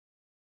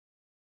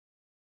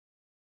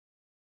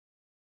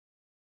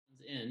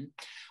in.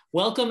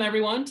 Welcome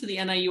everyone to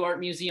the NIU Art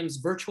Museum's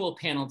virtual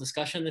panel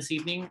discussion this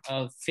evening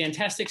of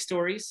fantastic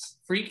stories,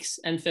 freaks,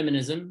 and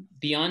feminism,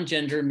 beyond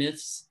gender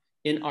myths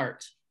in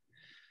art.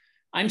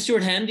 I'm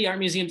Stuart Henn, the Art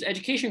Museum's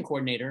education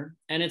coordinator,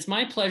 and it's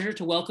my pleasure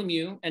to welcome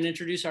you and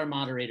introduce our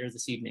moderator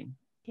this evening.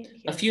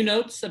 A few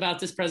notes about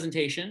this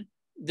presentation.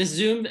 This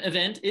Zoom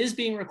event is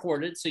being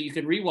recorded so you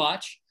can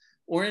rewatch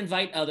or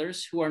invite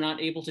others who are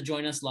not able to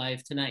join us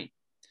live tonight.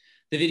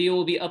 The video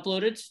will be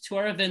uploaded to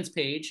our events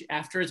page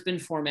after it's been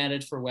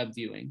formatted for web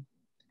viewing.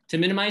 To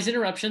minimize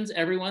interruptions,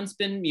 everyone's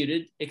been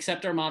muted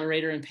except our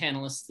moderator and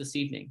panelists this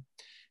evening.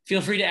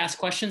 Feel free to ask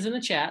questions in the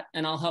chat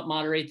and I'll help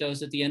moderate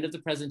those at the end of the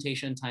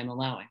presentation, time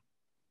allowing.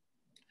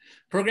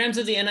 Programs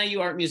of the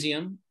NIU Art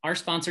Museum are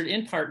sponsored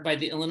in part by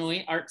the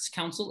Illinois Arts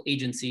Council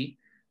Agency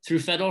through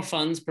federal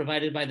funds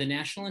provided by the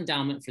National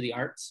Endowment for the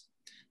Arts,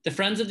 the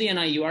Friends of the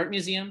NIU Art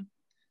Museum,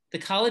 the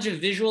College of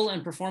Visual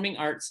and Performing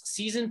Arts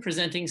season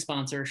presenting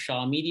sponsor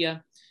Shaw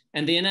Media,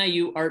 and the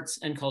NIU Arts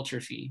and Culture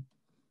Fee.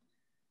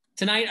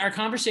 Tonight, our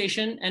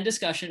conversation and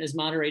discussion is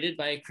moderated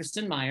by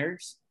Kristen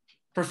Myers,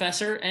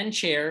 professor and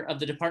chair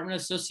of the Department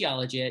of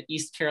Sociology at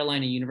East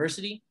Carolina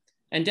University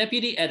and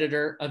deputy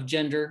editor of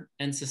Gender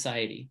and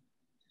Society.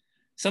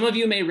 Some of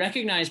you may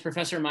recognize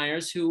Professor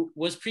Myers, who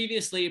was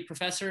previously a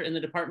professor in the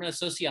Department of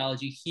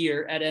Sociology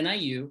here at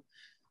NIU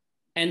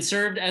and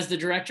served as the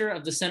director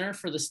of the Center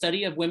for the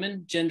Study of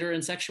Women, Gender,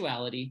 and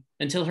Sexuality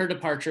until her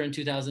departure in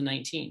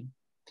 2019.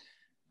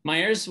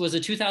 Myers was a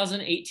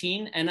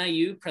 2018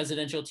 NIU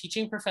Presidential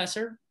Teaching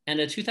Professor and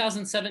a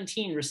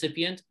 2017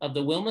 recipient of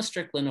the Wilma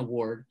Strickland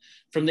Award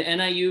from the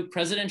NIU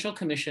Presidential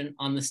Commission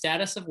on the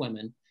Status of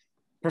Women.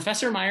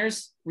 Professor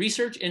Myers'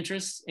 research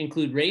interests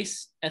include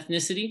race,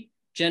 ethnicity,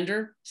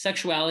 gender,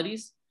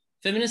 sexualities,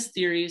 feminist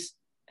theories,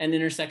 and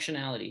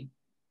intersectionality.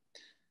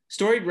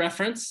 Storied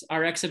Reference,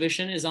 our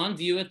exhibition, is on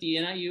view at the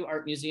NIU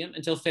Art Museum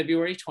until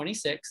February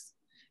 26th,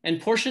 and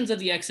portions of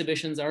the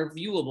exhibitions are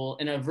viewable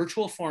in a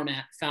virtual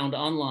format found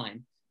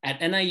online at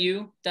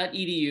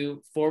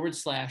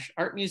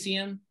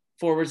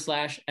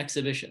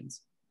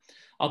niu.edu/artmuseum/exhibitions.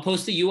 I'll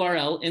post the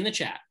URL in the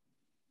chat.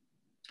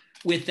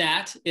 With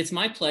that, it's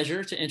my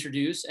pleasure to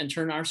introduce and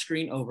turn our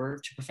screen over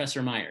to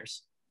Professor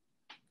Myers.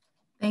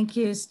 Thank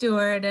you,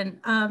 Stuart. And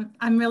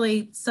I'm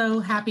really so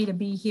happy to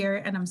be here,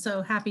 and I'm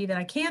so happy that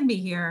I can be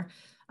here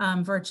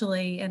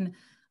virtually, and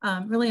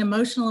really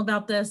emotional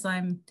about this.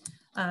 I'm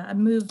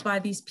moved by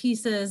these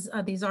pieces,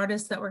 these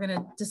artists that we're going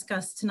to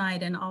discuss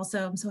tonight. And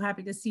also I'm so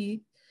happy to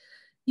see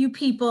you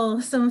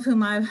people, some of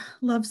whom I've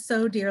loved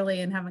so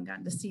dearly and haven't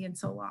gotten to see in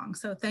so long.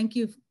 So thank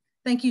you,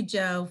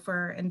 Joe,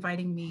 for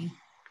inviting me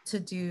to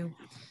do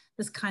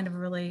this kind of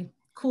really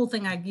cool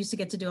thing I used to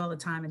get to do all the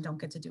time and don't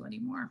get to do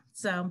anymore.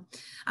 So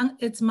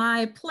it's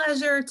my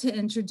pleasure to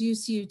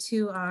introduce you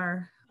to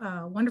our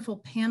wonderful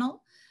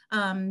panel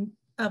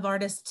of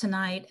artists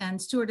tonight.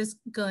 And Stuart is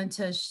going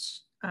to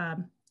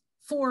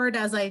forward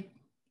as I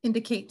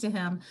indicate to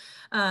him.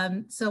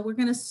 So we're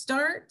going to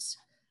start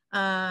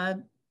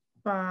by,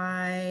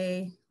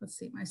 let's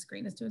see, my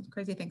screen is doing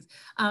crazy things.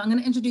 I'm going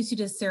to introduce you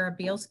to Sarah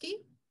Bielski.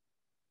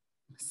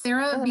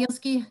 Sarah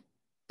Bielski,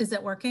 is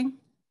it working?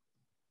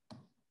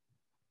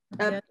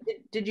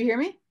 Did you hear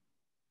me?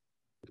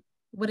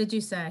 What did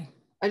you say?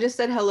 I just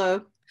said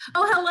hello.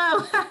 Oh,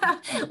 hello.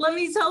 Let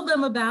me tell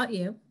them about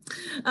you.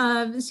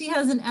 She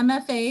has an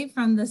MFA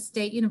from the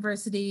State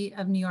University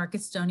of New York at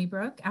Stony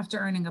Brook after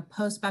earning a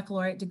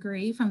post-baccalaureate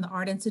degree from the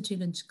Art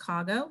Institute in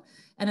Chicago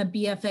and a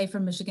BFA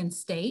from Michigan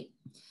State.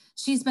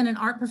 She's been an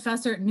art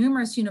professor at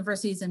numerous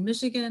universities in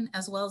Michigan,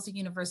 as well as the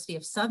University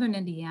of Southern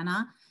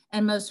Indiana,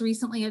 and most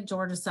recently at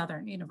Georgia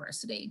Southern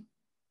University.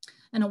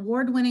 An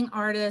award-winning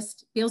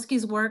artist,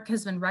 Bielski's work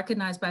has been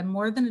recognized by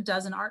more than a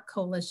dozen art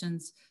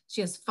coalitions.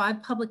 She has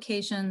 5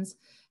 publications.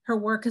 Her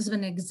work has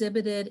been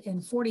exhibited in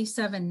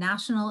 47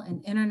 national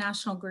and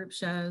international group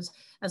shows,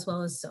 as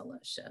well as solo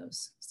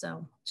shows.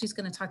 So she's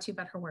going to talk to you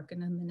about her work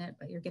in a minute,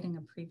 but you're getting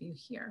a preview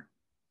here.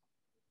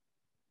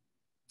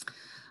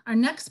 Our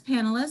next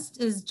panelist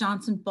is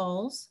Johnson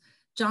Bowles.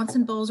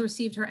 Johnson Bowles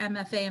received her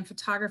MFA in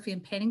photography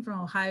and painting from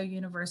Ohio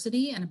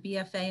University and a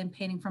BFA in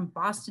painting from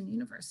Boston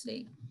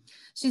University.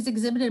 She's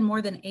exhibited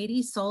more than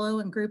 80 solo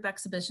and group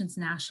exhibitions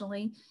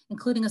nationally,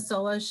 including a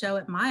solo show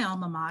at my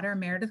alma mater,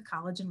 Meredith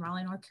College in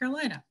Raleigh, North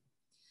Carolina.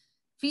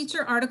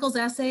 Feature articles,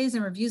 essays,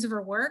 and reviews of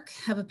her work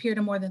have appeared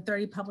in more than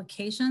 30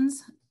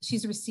 publications.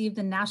 She's received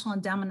the National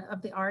Endowment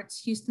of the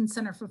Arts Houston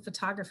Center for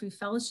Photography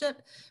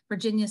Fellowship,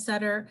 Virginia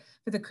Center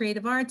for the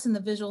Creative Arts, and the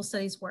Visual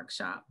Studies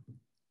Workshop.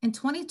 In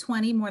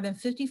 2020, more than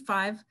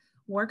 55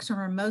 works from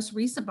her most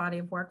recent body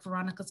of work,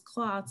 Veronica's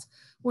Cloths,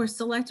 were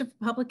selected for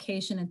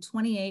publication in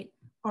 28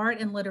 art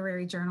and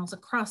literary journals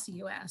across the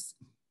US.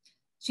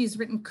 She's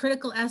written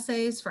critical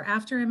essays for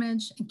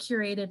Afterimage and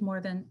curated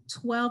more than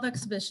 12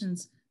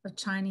 exhibitions of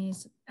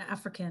Chinese,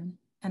 African,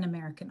 and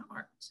American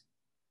art.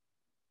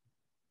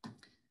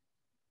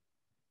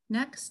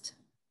 Next,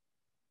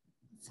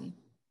 let's see.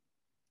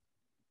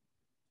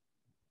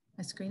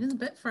 My screen is a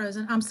bit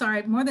frozen. I'm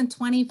sorry, more than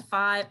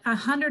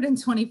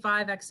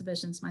 125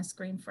 exhibitions, my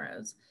screen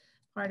froze.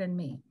 Pardon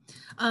me.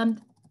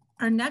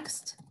 Our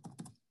next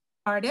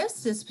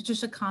artist is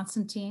Patricia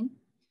Constantine.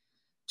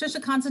 Patricia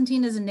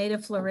Constantine is a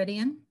native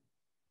Floridian.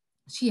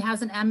 She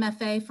has an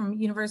MFA from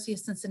University of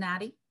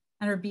Cincinnati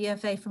and her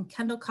BFA from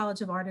Kendall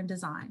College of Art and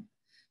Design.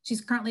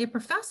 She's currently a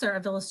professor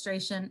of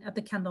illustration at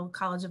the Kendall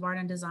College of Art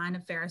and Design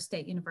of Ferris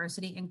State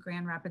University in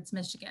Grand Rapids,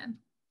 Michigan.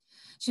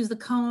 She's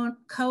the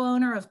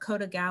co-owner of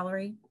Coda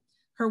Gallery.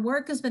 Her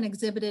work has been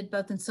exhibited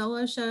both in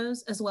solo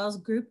shows as well as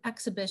group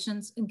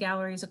exhibitions in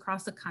galleries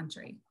across the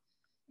country.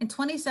 In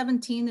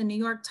 2017, the New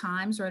York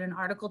Times wrote an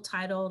article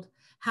titled,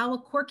 "How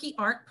a Quirky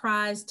Art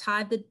Prize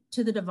Tied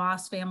to the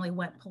DeVos Family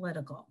Went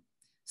Political,"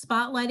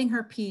 spotlighting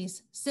her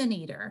piece, Sin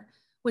Eater,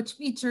 which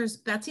features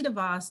Betsy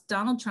DeVos,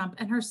 Donald Trump,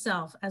 and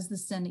herself as the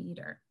Sin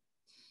Eater.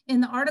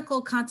 In the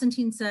article,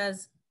 Constantine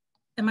says,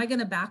 "Am I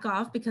gonna back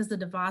off because the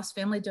DeVos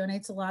family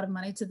donates a lot of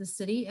money to the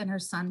city and her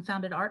son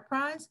founded art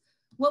prize?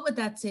 What would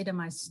that say to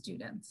my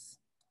students?"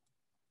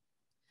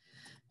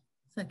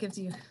 So that gives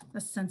you a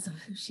sense of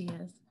who she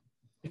is.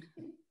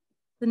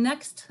 The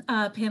next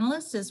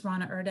panelist is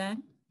Rana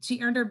Erdang.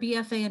 She earned her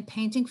BFA in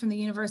painting from the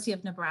University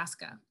of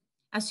Nebraska.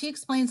 As she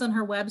explains on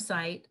her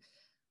website,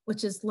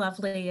 which is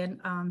lovely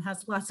and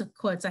has lots of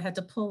quotes I had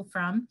to pull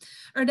from,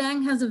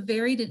 Erdang has a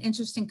varied and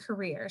interesting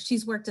career.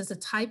 She's worked as a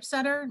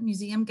typesetter,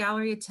 museum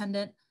gallery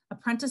attendant,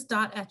 apprentice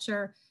dot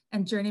etcher,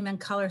 and journeyman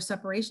color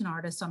separation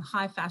artist on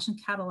high fashion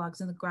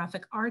catalogs in the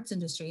graphic arts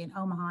industry in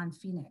Omaha and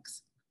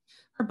Phoenix.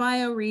 Her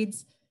bio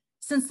reads,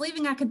 "Since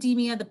leaving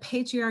academia, the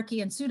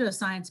patriarchy and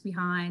pseudoscience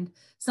behind,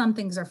 some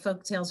things are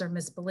folktales or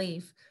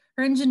misbelief,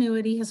 her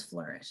ingenuity has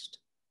flourished."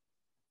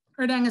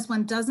 Erdang has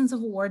won dozens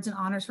of awards and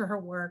honors for her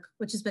work,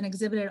 which has been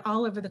exhibited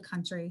all over the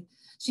country.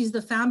 She's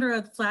the founder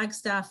of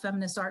Flagstaff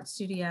Feminist Art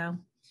Studio.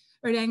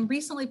 Erdang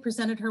recently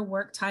presented her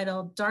work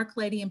titled "Dark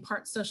Lady and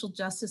Part Social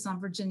Justice on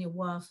Virginia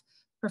Woolf,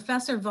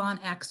 Professor Von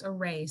X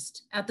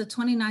Erased" at the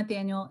 29th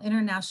Annual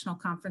International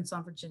Conference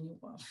on Virginia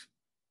Woolf.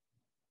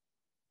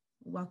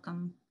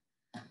 Welcome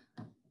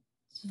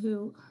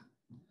to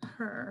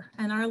her.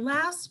 And our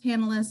last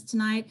panelist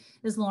tonight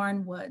is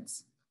Lauren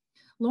Woods.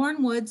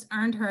 Lauren Woods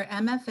earned her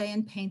MFA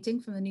in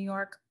painting from the New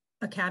York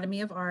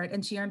Academy of Art,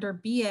 and she earned her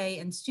BA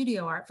in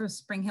studio art from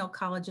Spring Hill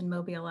College in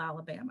Mobile,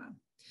 Alabama.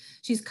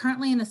 She's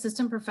currently an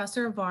assistant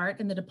professor of art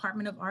in the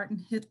Department of Art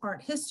and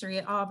Art History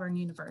at Auburn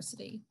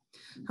University.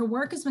 Her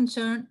work has been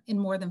shown in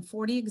more than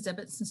 40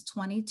 exhibits since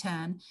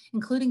 2010,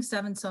 including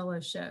 7 solo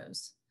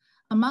shows.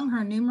 Among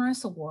her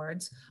numerous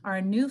awards are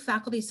a new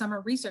faculty summer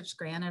research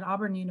grant at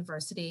Auburn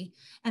University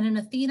and an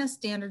Athena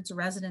Standards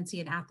residency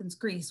in Athens,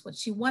 Greece, which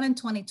she won in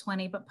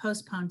 2020 but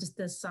postponed to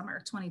this summer,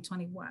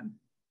 2021.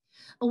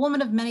 A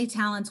woman of many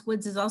talents,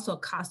 Woods is also a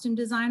costume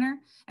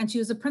designer, and she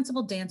was a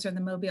principal dancer in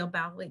the Mobile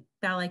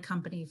Ballet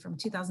Company from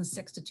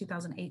 2006 to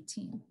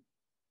 2018.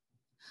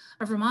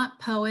 A Vermont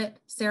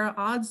poet, Sarah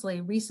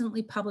Audsley,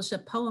 recently published a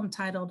poem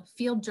titled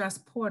 "Field Dress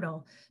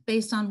Portal"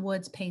 based on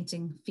Woods'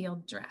 painting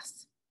Field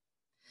Dress.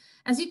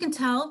 As you can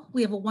tell,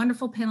 we have a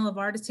wonderful panel of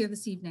artists here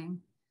this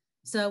evening.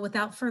 So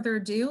without further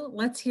ado,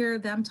 let's hear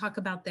them talk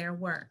about their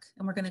work.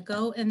 And we're gonna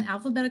go in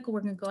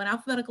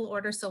alphabetical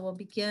order. So we'll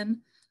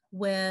begin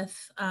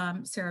with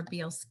Sarah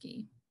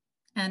Bielski.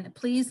 And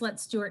please let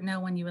Stuart know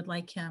when you would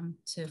like him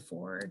to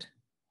forward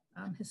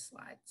his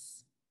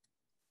slides.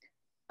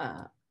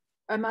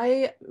 Am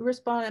I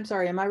responding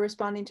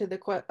to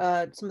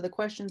the some of the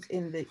questions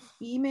in the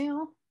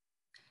email?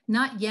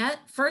 Not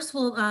yet. First,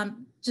 we'll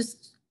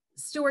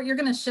Stuart, you're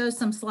going to show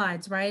some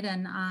slides, right?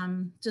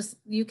 And just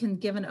you can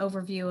give an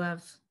overview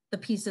of the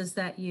pieces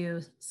that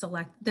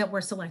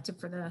were selected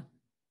for the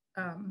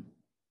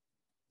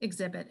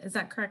exhibit. Is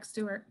that correct,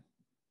 Stuart?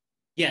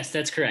 Yes,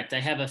 that's correct. I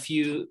have a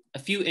few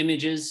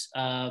images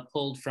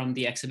pulled from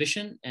the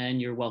exhibition, and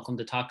you're welcome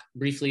to talk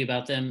briefly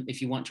about them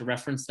if you want to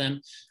reference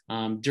them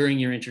during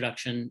your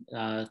introduction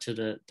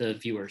to the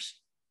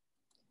viewers.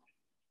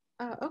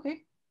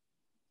 Okay.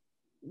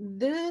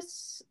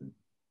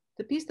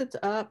 The piece that's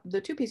up, the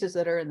 2 pieces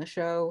that are in the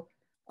show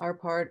are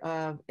part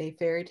of a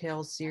fairy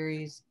tale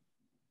series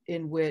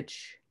in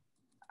which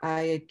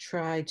I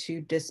try to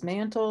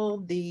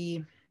dismantle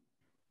the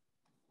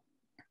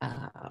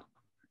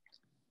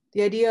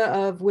idea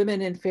of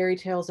women in fairy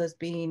tales as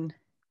being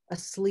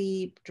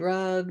asleep,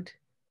 drugged,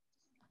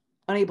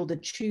 unable to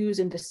choose,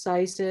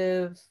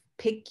 indecisive,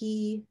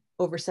 picky,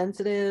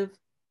 oversensitive.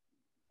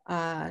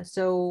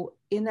 So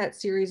in that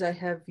series, I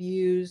have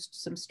used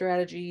some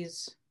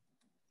strategies.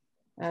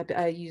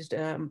 I used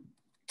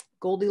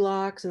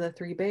Goldilocks and the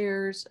 3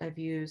 Bears. I've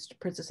used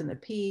Princess and the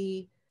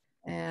Pea,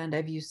 and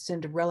I've used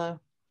Cinderella.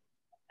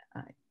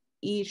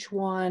 Each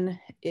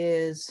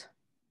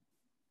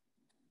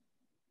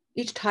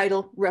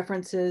title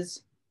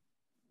references,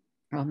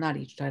 well, not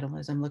each title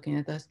as I'm looking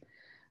at this.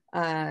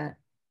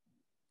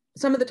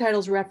 Some of the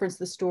titles reference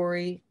the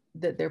story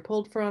that they're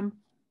pulled from.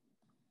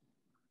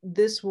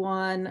 This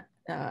one,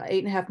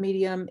 8.5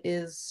 medium,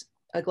 is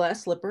a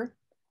glass slipper,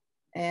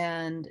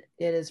 and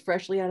it is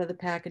freshly out of the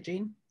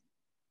packaging,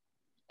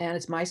 and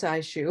it's my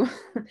size shoe.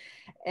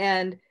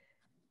 And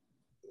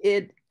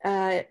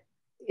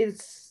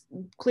it's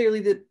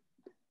clearly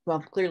well,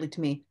 clearly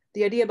to me,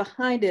 the idea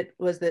behind it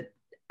was that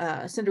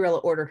Cinderella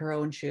ordered her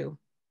own shoe.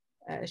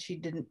 She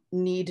didn't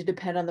need to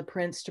depend on the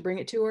prince to bring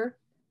it to her.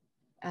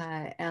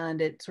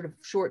 And it sort of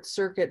short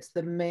circuits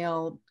the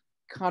male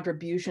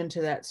contribution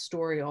to that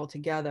story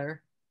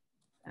altogether.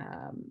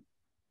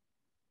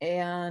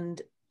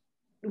 And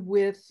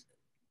with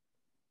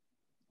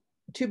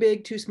too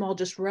big, too small,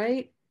 just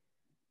right,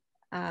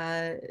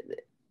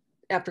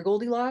 after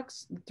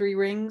Goldilocks, 3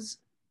 rings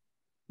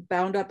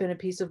bound up in a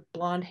piece of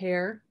blonde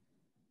hair.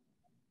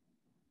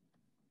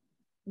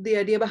 The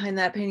idea behind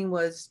that painting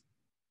was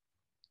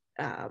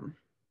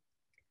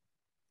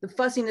the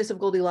fussiness of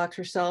Goldilocks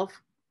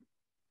herself,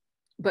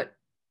 but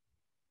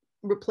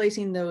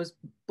replacing those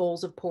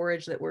bowls of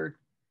porridge that were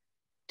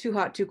too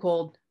hot, too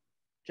cold,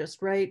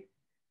 just right.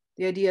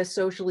 The idea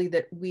socially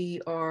that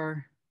we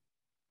are,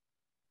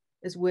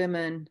 as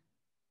women,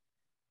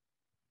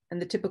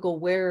 and the typical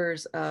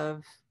wearers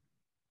of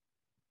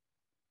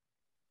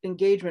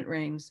engagement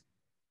rings,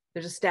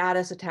 there's a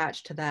status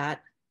attached to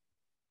that.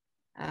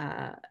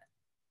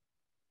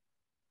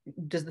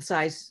 Does the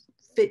size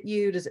fit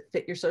you? Does it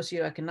fit your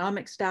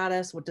socioeconomic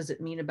status? What does it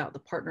mean about the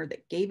partner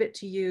that gave it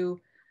to you?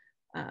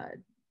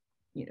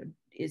 You know,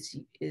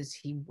 is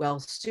he well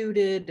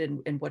suited,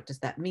 and what does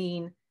that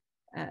mean?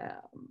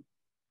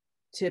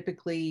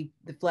 Typically,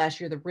 the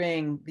flashier the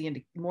ring,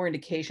 the more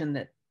indication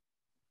that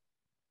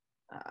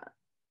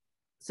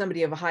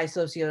somebody of a high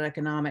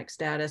socioeconomic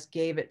status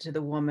gave it to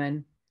the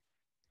woman.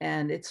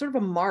 And it's sort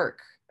of a mark.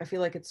 I feel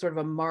like it's sort of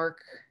a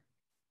mark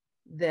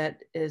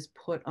that is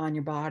put on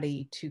your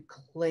body to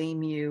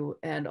claim you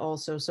and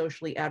also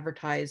socially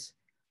advertise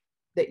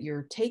that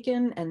you're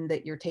taken, and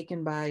that you're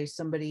taken by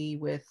somebody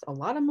with a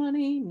lot of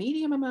money,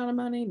 medium amount of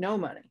money, no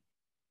money.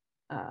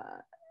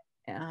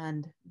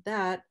 And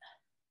that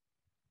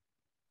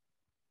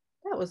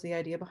was the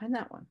idea behind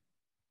that one.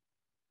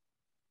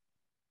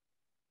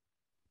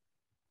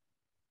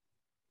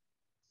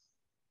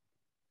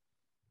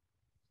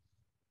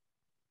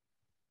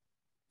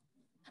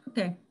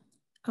 Okay.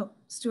 Oh,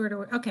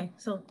 Stuart. Okay.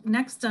 So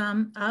next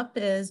up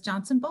is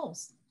Johnson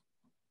Bowles.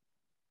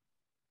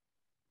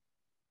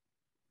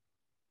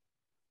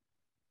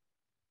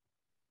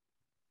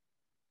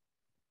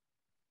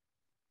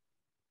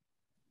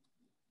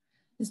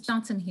 Is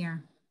Johnson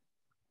here?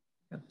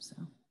 I hope so.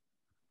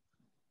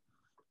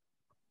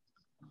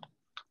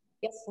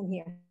 Yes, I'm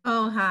here.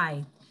 Oh,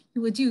 hi.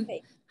 Would you,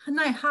 hey.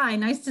 Hi,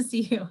 nice to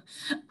see you.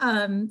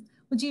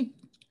 Would you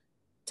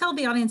tell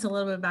the audience a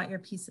little bit about your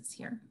pieces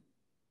here?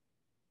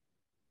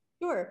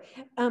 Sure.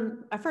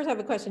 I first have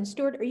a question.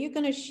 Stuart, are you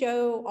going to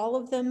show all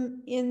of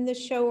them in the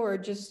show or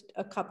just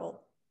a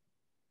couple?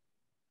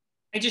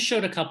 I just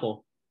showed a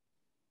couple.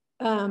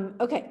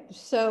 Okay,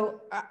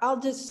 so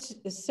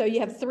so you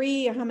have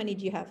 3, or how many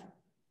do you have?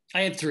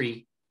 I had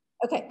 3.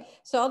 Okay,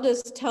 so I'll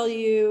just tell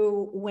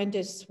you when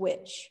to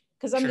switch,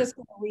 because I'm just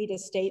going to read a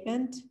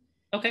statement.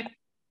 Okay.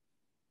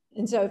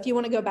 And so if you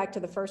want to go back to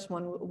the first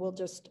one, we'll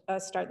just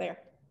start there.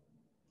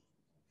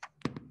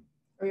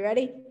 Are you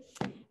ready?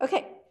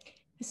 Okay.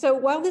 So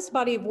while this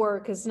body of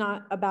work is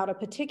not about a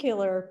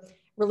particular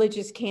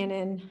religious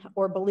canon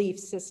or belief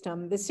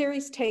system, the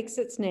series takes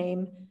its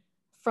name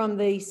from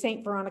the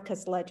Saint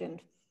Veronica's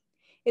legend.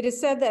 It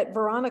is said that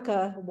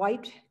Veronica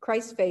wiped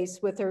Christ's face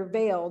with her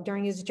veil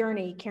during his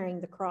journey carrying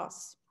the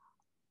cross.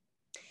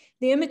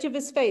 The image of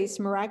his face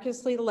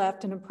miraculously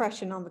left an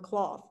impression on the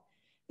cloth.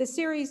 The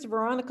series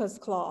Veronica's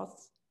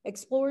Cloth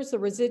explores the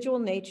residual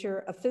nature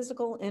of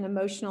physical and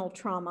emotional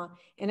trauma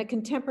in a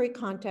contemporary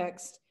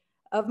context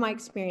of my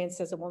experience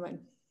as a woman.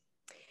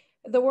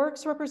 The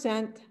works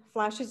represent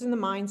flashes in the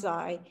mind's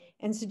eye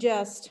and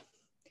suggest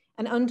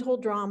an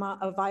untold drama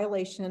of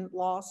violation,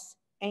 loss,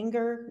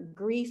 anger,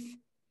 grief,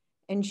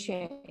 and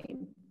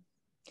shame.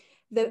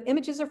 The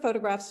images are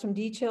photographs from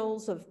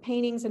details of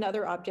paintings and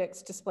other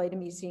objects displayed in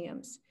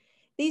museums.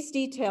 These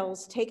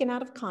details, taken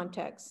out of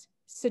context,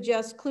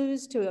 suggest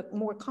clues to a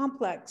more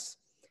complex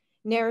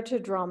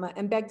narrative drama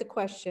and beg the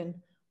question,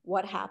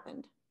 what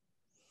happened?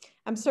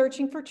 I'm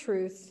searching for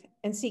truth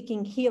and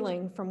seeking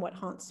healing from what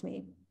haunts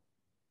me.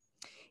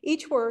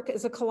 Each work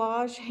is a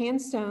collage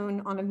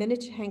hand-sewn on a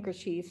vintage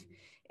handkerchief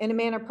in a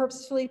manner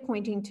purposefully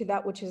pointing to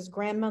that which is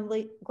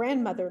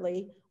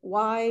grandmotherly,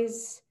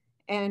 wise,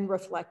 and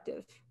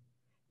reflective.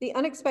 The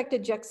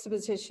unexpected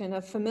juxtaposition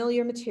of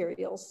familiar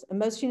materials,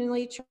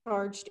 emotionally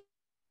charged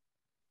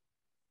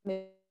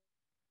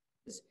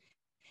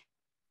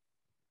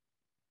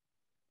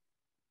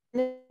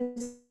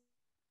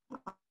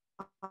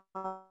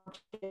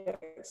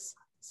objects,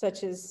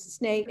 such as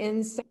snake,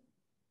 insect.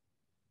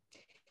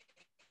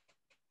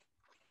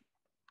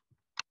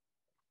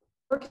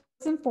 Work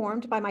is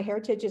informed by my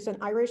heritage as an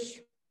Irish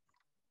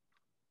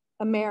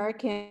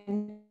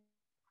American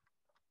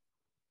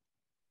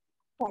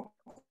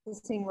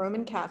practicing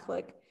Roman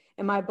Catholic,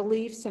 and my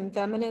beliefs in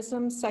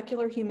feminism,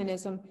 secular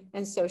humanism,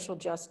 and social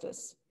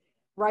justice.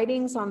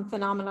 Writings on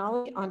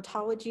phenomenology,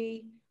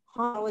 ontology,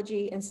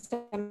 hauntology, and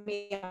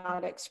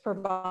semiotics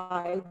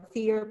provide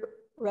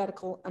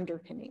theoretical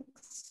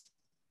underpinnings.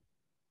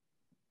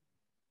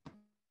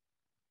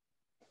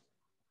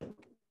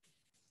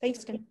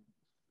 Thanks, Tim.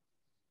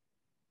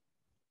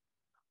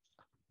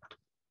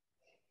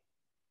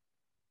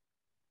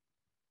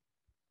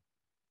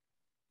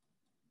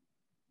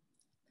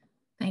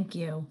 Thank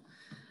you.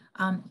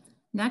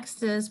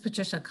 Next is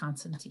Patricia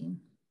Constantine.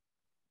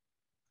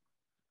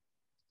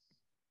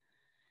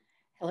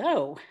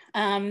 Hello.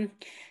 I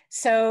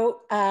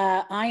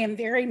am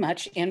very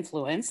much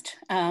influenced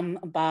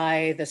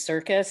by the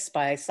circus,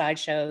 by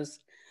sideshows,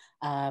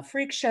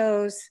 freak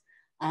shows.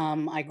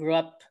 I grew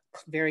up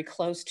very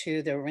close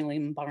to the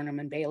William Barnum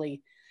and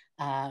Bailey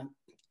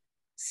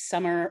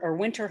summer or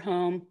winter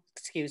home,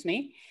 excuse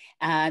me,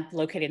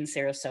 located in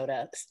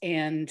Sarasota.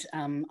 And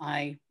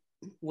I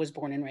was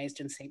born and raised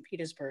in St.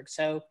 Petersburg.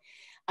 So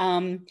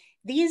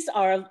these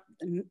are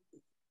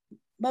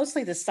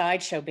mostly the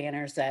sideshow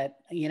banners that,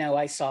 you know,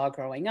 I saw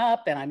growing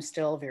up, and I'm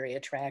still very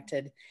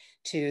attracted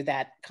to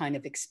that kind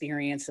of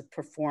experience of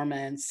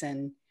performance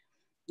and,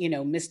 you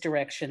know,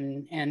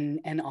 misdirection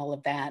and all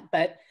of that.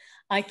 But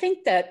I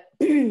think that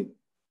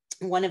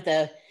one of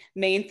the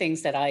main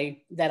things that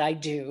I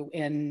do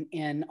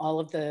in all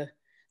of the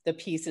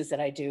pieces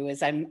that I do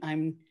is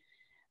I'm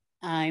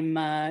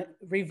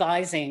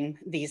revising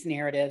these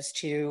narratives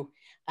to,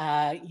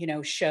 you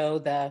know, show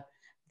the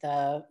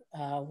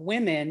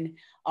women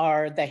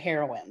are the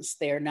heroines.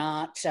 They're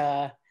not,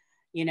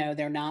 you know,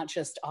 they're not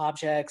just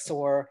objects,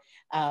 or,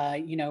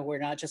 you know, we're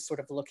not just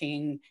sort of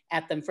looking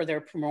at them for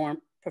their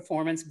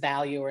performance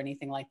value or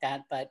anything like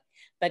that, but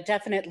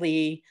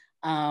definitely,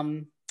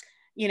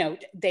 you know,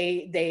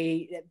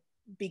 they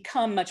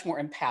become much more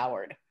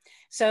empowered.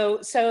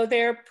 So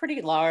they're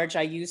pretty large.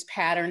 I use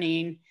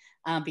patterning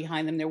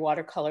behind them. They're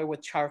watercolor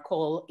with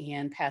charcoal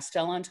and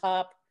pastel on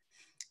top.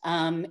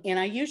 And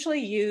I usually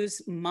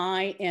use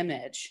my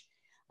image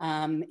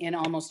in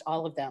almost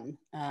all of them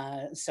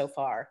so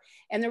far.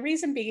 And the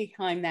reason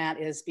behind that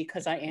is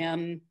because I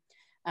am,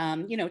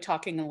 you know,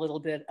 talking a little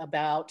bit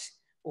about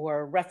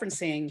or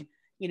referencing,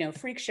 you know,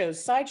 freak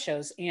shows,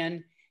 sideshows,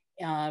 and,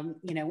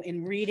 you know,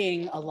 in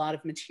reading a lot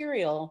of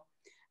material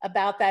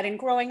about that and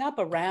growing up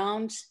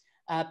around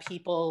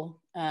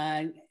people,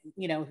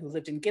 you know, who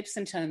lived in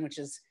Gibsonton, which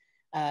is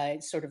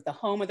sort of the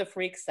home of the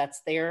freaks.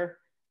 That's their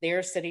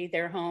city,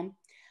 their home.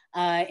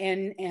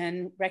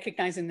 And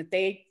recognizing that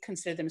they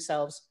consider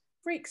themselves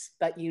freaks,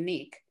 but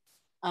unique.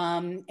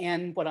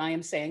 And what I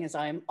am saying is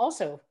I am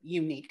also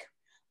unique.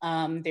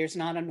 There's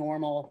not a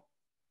normal,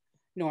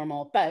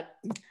 but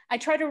I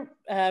try to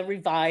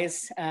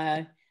revise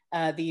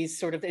these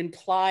sort of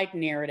implied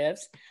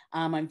narratives.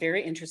 I'm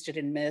very interested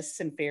in myths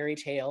and fairy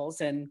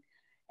tales and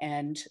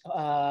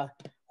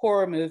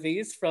horror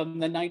movies from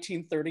the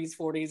 1930s,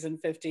 40s,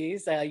 and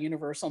 50s,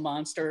 Universal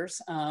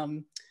monsters.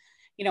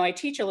 You know, I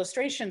teach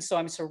illustration, so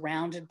I'm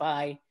surrounded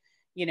by,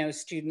 you know,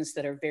 students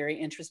that are very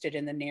interested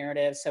in the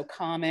narrative. So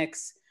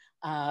comics,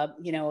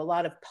 you know, a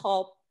lot of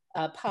pop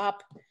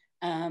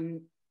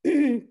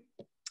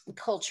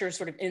culture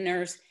sort of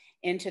enters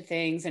into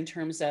things in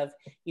terms of,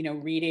 you know,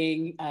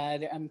 reading.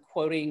 I'm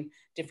quoting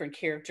different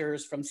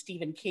characters from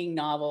Stephen King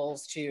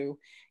novels to,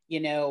 you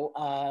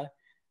know,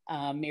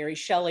 Mary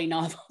Shelley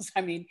novels.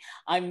 I mean,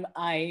 I'm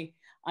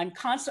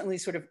constantly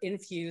sort of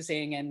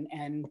infusing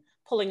and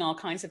pulling all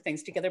kinds of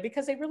things together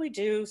because they really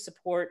do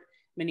support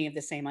many of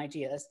the same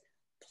ideas.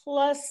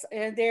 Plus,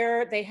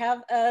 they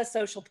have a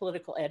social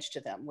political edge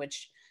to them,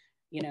 which,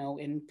 you know,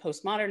 in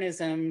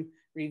postmodernism,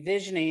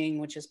 revisioning,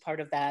 which is part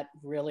of that,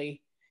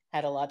 really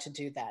had a lot to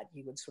do that.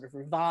 You would sort of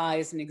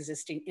revise an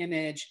existing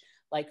image,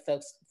 like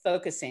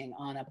focusing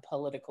on a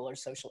political or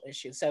social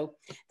issue. So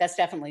that's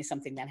definitely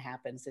something that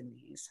happens in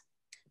these.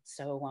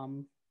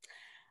 So,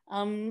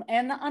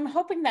 and I'm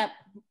hoping that,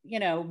 you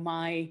know,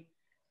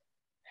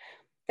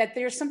 that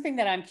there's something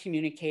that I'm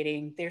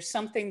communicating. There's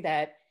something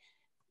that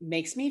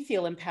makes me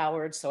feel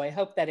empowered. So I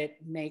hope that it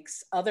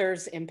makes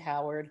others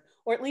empowered,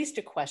 or at least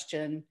a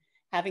question,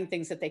 having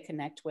things that they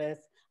connect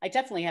with. I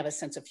definitely have a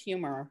sense of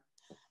humor.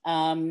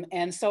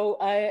 And so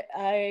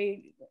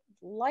I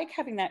like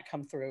having that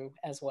come through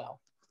as well.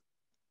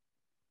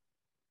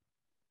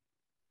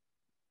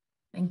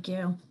 Thank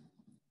you.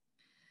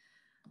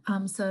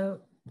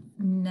 So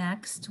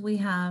next we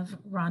have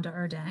Rhonda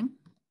Erdang.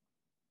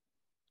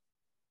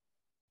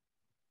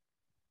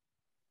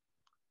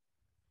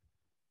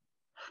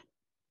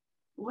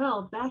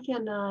 Well, back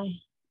in,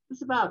 it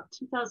was about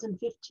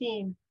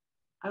 2015,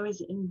 I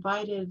was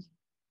invited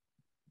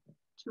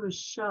to a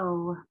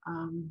show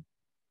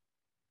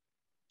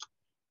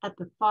at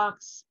the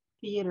Fox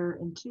Theater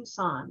in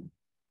Tucson,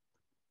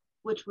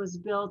 which was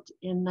built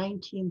in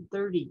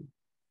 1930.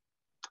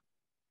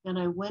 And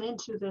I went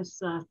into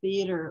this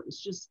theater. It was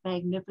just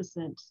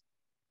magnificent.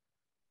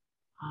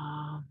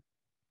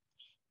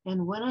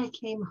 And when I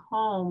came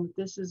home,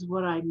 this is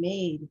what I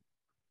made.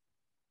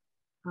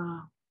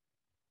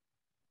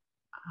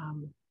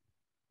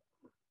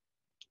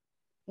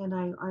 And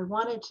I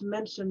wanted to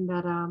mention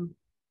that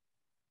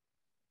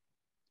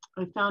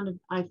I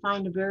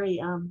find a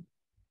very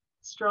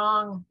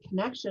strong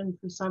connection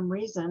for some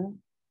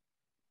reason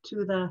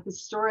to the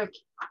historic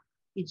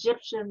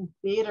Egyptian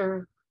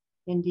theater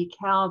in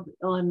DeKalb,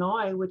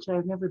 Illinois, which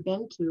I've never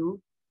been to,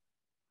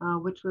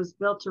 which was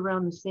built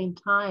around the same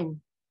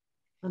time,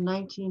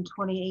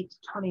 1928 to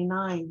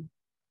 29.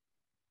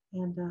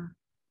 And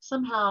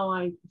somehow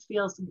I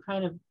feel some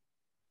kind of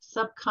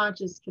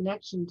subconscious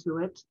connection to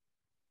it.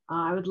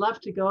 I would love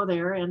to go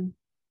there and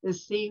to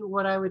see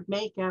what I would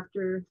make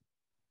after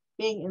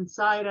being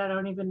inside. I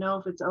don't even know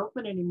if it's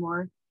open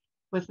anymore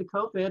with the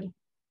COVID,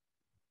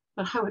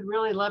 but I would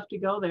really love to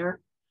go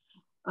there.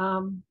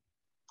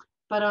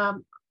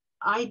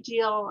 I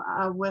deal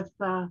with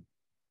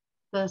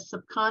the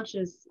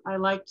subconscious. I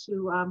like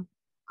to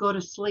go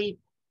to sleep,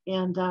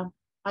 and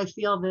I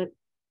feel that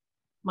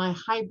my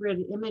hybrid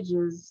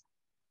images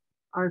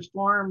are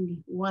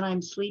formed when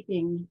I'm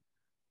sleeping.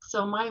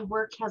 So my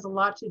work has a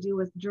lot to do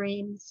with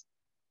dreams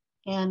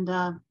and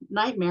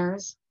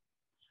nightmares.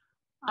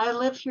 I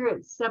live here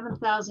at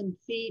 7,000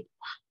 feet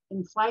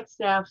in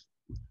Flagstaff.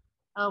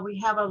 We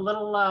have a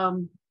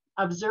little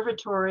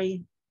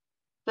observatory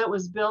that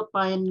was built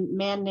by a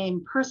man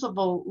named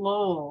Percival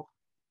Lowell,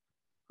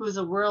 who's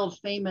a world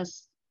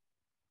famous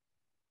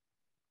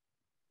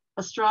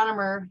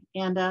astronomer,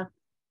 and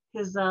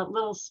his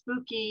little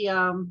spooky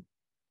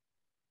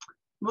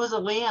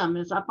mausoleum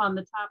is up on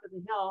the top of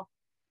the hill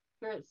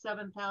here at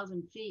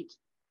 7,000 feet.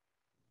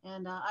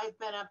 And I've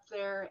been up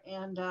there,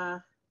 and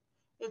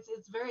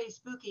it's very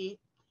spooky.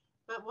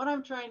 But what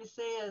I'm trying to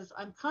say is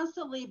I'm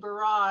constantly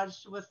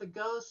barraged with the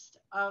ghost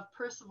of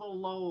Percival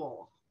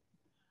Lowell,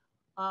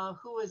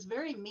 who was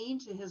very mean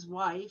to his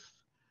wife.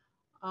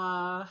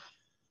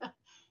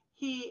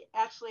 He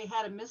actually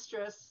had a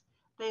mistress.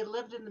 They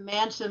lived in the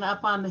mansion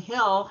up on the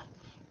hill,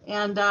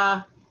 and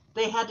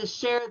they had to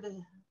share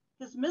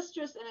his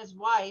mistress and his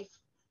wife,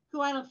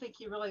 who I don't think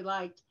he really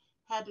liked,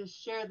 had to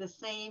share the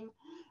same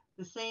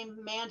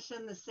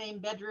mansion, the same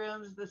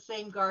bedrooms, the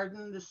same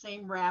garden, the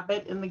same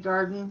rabbit in the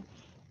garden.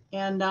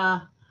 And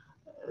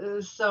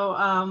so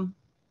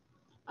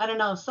I don't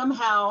know,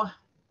 somehow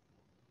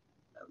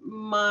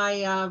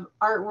my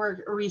artwork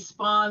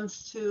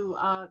responds to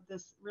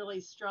this really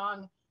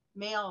strong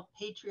male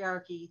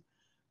patriarchy.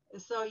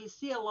 So you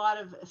see a lot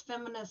of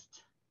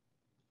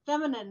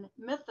feminine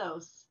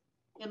mythos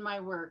in my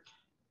work.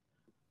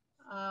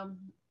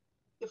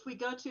 If we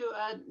go to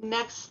a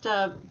next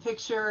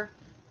picture,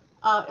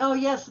 oh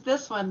yes,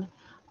 this one.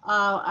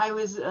 I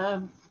was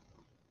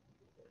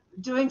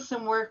doing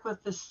some work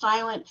with the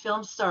silent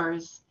film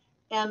stars,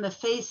 and the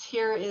face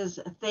here is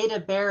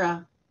Theda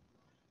Bara.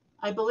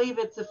 I believe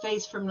it's a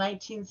face from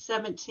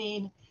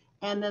 1917,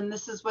 and then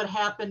this is what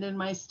happened in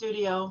my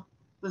studio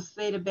with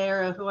Theda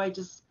Bara, who I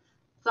just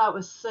thought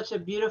was such a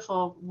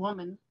beautiful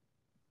woman.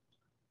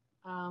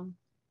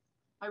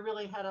 I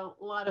really had a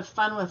lot of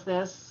fun with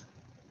this.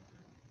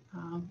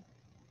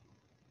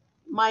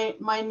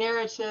 My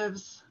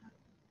narratives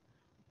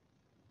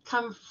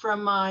come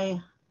from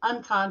my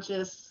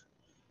unconscious,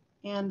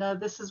 and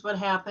this is what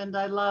happened.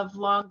 I love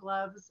long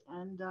gloves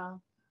and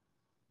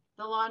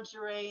the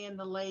lingerie and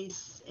the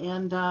lace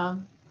and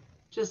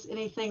just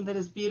anything that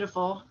is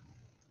beautiful.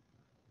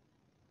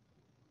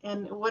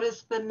 And what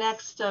is the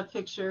next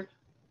picture?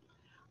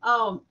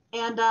 Oh,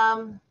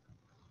 and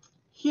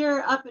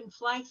here up in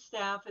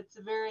Flagstaff, it's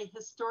a very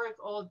historic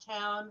old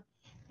town.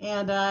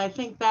 And I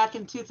think back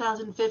in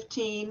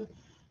 2015,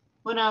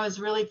 when I was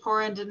really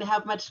poor and didn't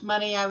have much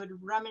money, I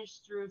would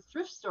rummage through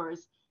thrift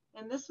stores.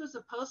 And this was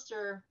a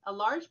poster, a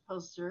large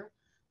poster,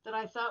 that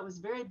I thought was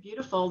very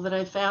beautiful that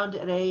I found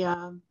at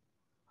a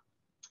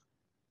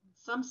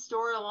some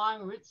store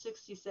along Route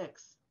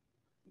 66,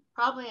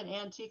 probably an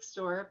antique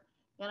store.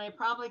 And I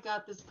probably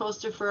got this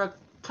poster for a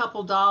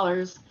couple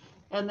dollars.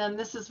 And then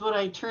this is what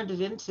I turned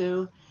it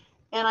into.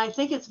 And I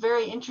think it's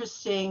very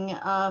interesting.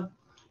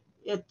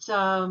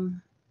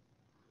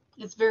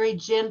 It's very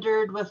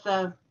gendered with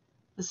the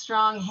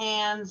strong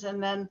hands,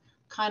 and then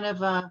kind of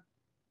the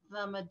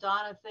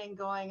Madonna thing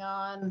going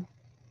on.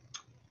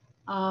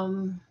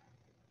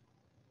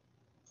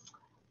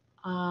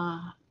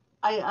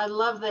 I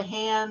love the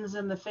hands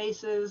and the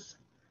faces.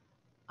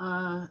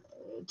 To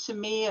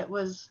me, it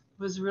was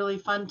really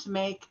fun to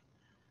make.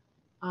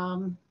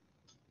 Let's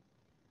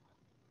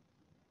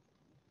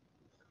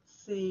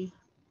see.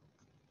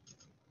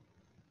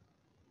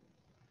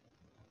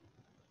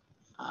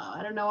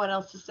 I don't know what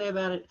else to say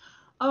about it.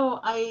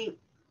 Oh,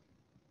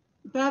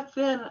 back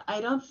then,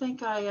 I don't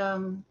think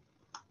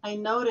I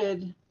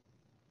noted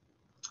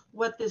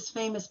what this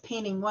famous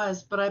painting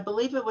was, but I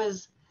believe it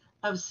was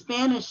of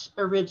Spanish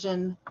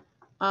origin.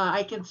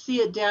 I can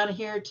see it down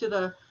here to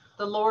the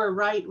lower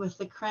right with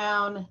the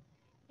crown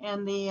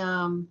and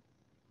the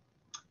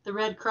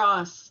Red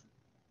Cross.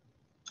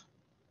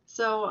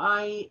 So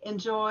I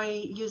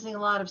enjoy using a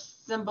lot of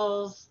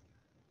symbolism.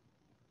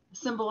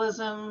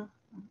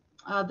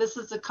 This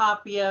is a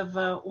copy of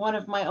one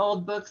of my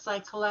old books. I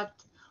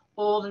collect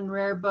old and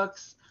rare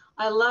books.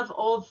 I love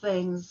old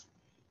things.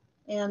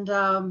 And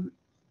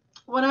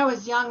when I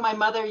was young, my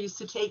mother used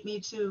to take me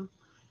to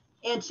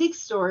antique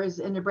stores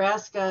in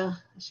Nebraska.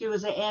 She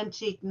was an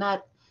antique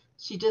nut.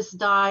 She just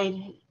died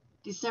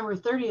December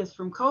 30th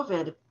from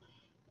COVID.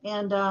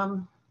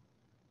 And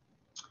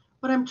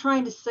what I'm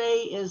trying to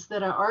say is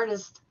that an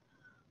artist,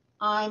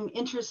 I'm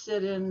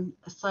interested in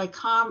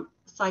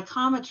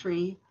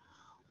psychometry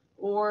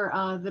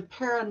or the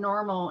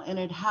paranormal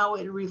and how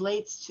it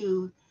relates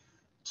to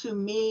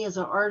me as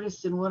an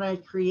artist and what I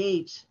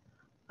create.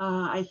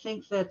 I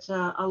think that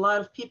a lot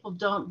of people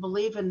don't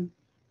believe in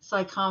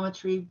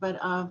psychometry, but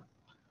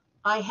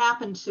I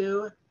happen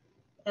to,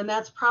 and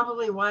that's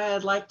probably why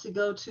I'd like to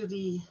go to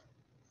the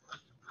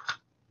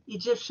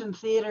Egyptian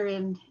theater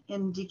in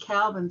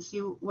DeKalb and see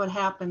what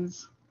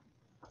happens.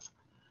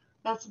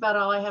 That's about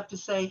all I have to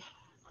say.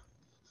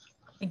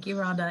 Thank you,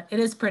 Rhonda. It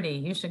is pretty.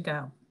 You should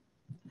go.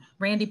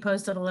 Randy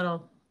posted a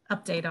little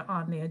update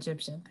on the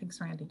Egyptian. Thanks,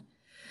 Randy.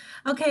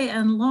 Okay,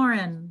 and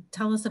Lauren,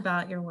 tell us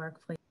about your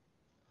work, please.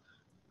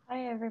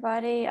 Hi,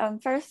 everybody.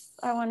 First,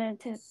 I wanted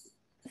to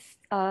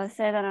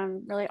say that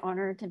I'm really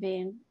honored to be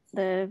in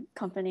the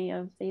company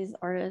of these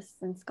artists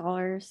and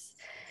scholars.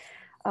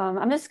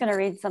 I'm just going to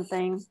read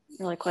something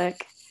really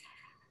quick.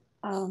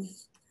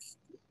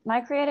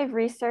 My creative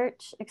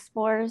research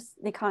explores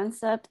the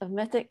concept of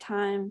mythic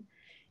time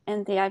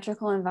and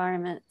theatrical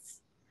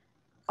environments.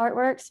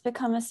 Artworks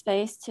become a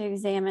space to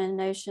examine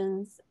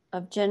notions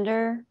of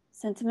gender,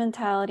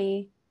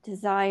 sentimentality,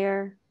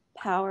 desire,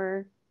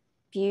 power,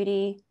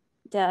 beauty,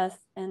 death,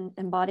 and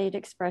embodied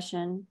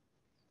expression.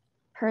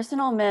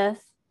 Personal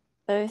myth,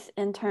 both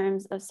in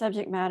terms of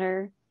subject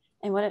matter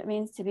and what it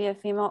means to be a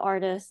female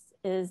artist,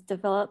 is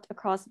developed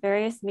across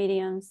various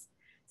mediums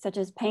such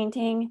as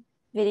painting,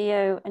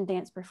 video, and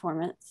dance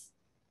performance.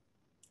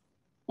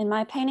 In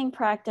my painting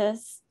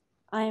practice,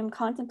 I am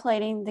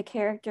contemplating the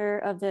character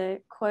of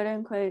the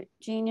quote-unquote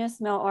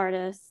genius male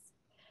artist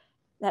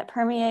that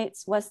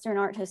permeates Western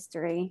art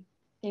history.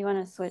 If you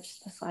want to switch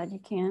the slide, you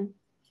can.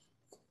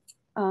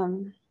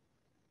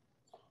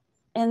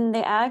 In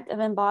the act of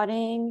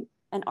embodying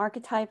an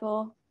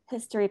archetypal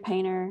history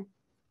painter,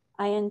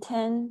 I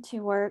intend to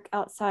work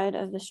outside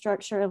of the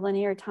structure of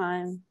linear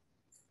time,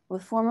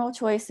 with formal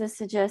choices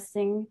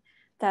suggesting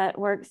that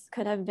works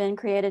could have been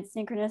created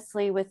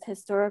synchronously with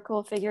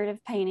historical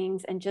figurative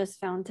paintings and just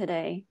found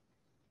today.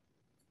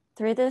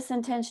 Through this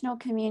intentional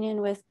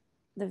communion with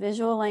the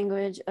visual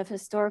language of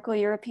historical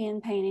European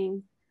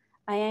painting,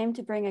 I aim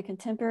to bring a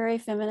contemporary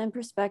feminine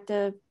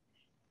perspective,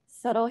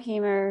 subtle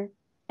humor,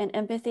 and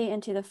empathy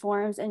into the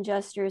forms and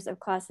gestures of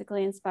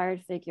classically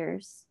inspired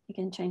figures. You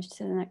can change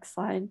to the next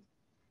slide.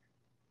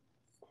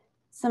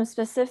 Some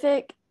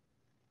specific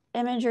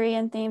imagery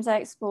and themes I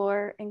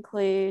explore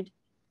include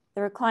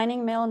the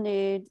reclining male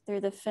nude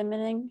through the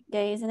feminine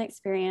gaze and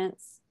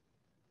experience,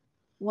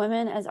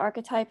 women as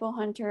archetypal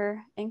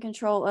hunter in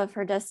control of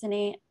her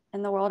destiny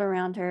and the world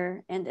around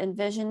her, and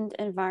envisioned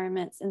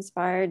environments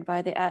inspired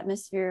by the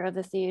atmosphere of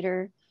the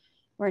theater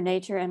where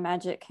nature and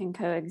magic can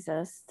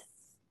coexist.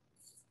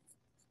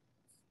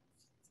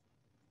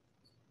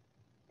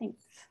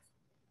 Thanks.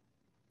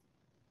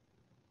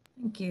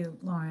 Thank you,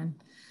 Lauren.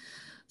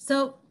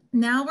 So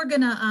now we're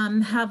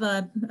gonna have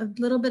a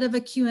little bit of a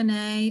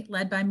Q&A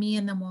led by me,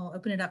 and then we'll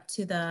open it up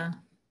to the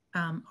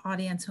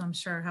audience, who I'm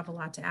sure have a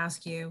lot to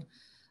ask you.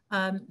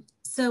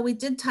 So we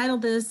did title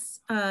this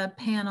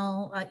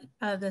panel,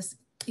 this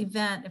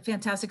event,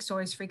 Fantastic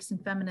Stories, Freaks,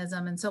 and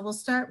Feminism. And so we'll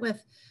start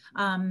with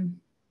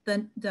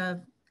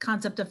the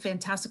concept of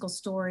fantastical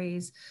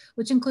stories,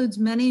 which includes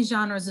many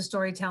genres of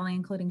storytelling,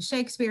 including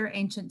Shakespeare,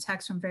 ancient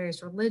texts from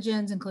various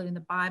religions, including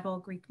the Bible,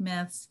 Greek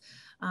myths,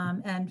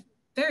 and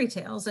fairy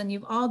tales. And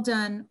you've all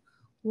done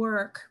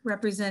work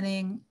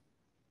representing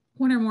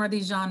one or more of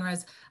these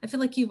genres. I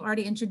feel like you've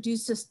already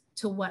introduced us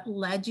to what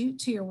led you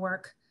to your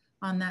work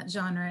on that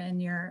genre in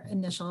your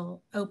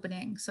initial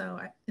opening. So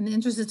in the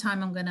interest of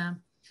time, I'm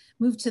gonna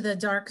move to the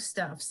dark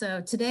stuff.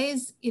 So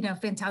today's,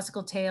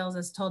 fantastical tales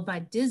as told by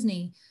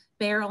Disney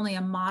bear only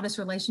a modest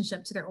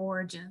relationship to their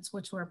origins,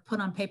 which were put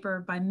on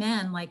paper by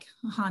men like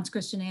Hans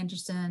Christian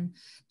Andersen,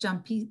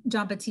 John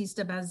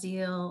Battista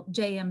Basile,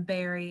 J.M.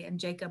 Barrie, and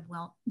Jacob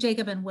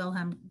and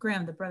Wilhelm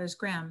Grimm, the brothers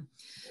Grimm.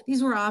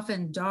 These were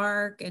often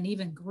dark and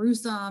even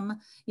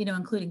gruesome,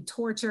 including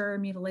torture,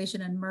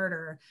 mutilation, and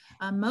murder,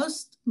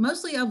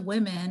 mostly of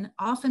women,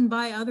 often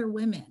by other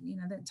women,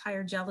 the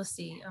entire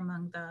jealousy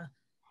among the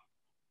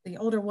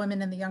older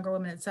women and the younger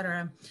women, et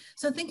cetera.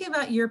 So thinking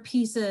about your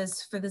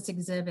pieces for this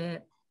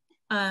exhibit,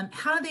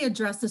 how do they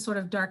address this sort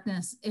of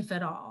darkness, if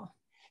at all?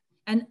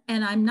 And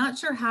I'm not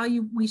sure how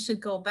we should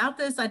go about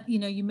this.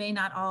 You may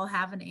not all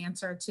have an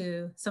answer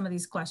to some of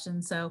these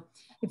questions. So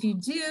if you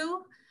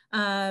do,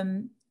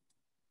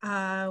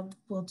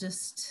 we'll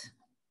just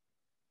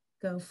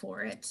go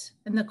for it.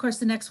 And of course,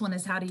 the next one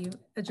is, how do you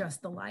address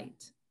the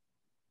light?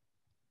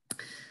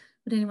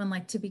 Would anyone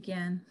like to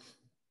begin?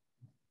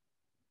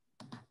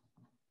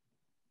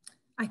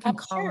 I can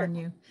call sure. on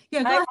you.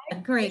 Yeah, go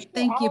ahead. Great. Sure.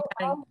 Thank you,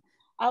 Patty.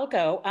 I'll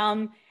go.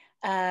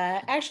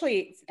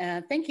 Actually,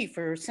 thank you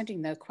for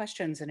sending the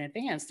questions in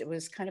advance. It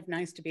was kind of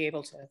nice to be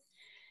able to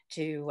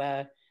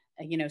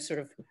sort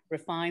of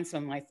refine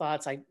some of my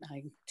thoughts. I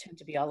tend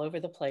to be all over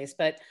the place,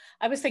 but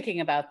I was thinking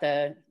about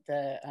the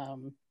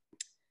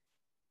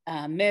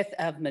myth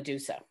of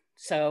Medusa.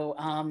 So,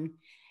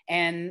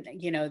 And,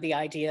 you know, the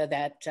idea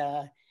that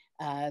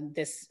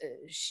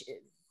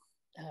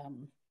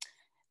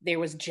there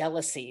was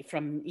jealousy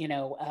from, you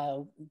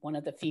know, one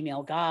of the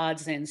female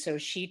gods. And so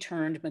she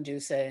turned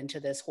Medusa into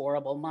this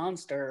horrible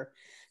monster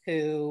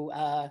who,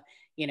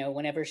 you know,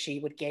 whenever she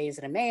would gaze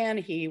at a man,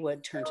 he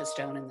would turn to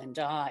stone and then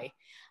die.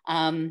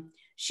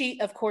 She,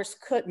 of course,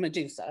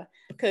 Medusa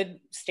could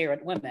stare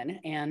at women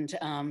and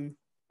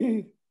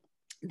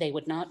they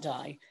would not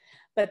die.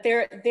 But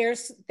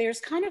there's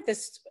kind of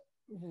this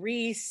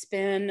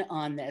re-spin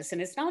on this.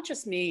 And it's not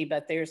just me,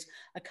 but there's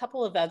a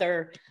couple of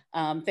other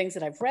things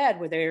that I've read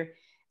where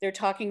they're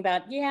talking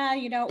about, yeah,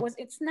 you know,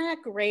 it's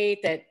not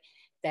great that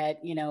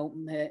you know,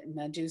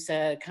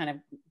 Medusa kind of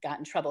got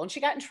in trouble. And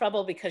she got in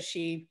trouble because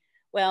she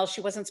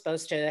wasn't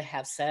supposed to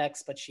have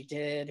sex, but she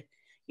did,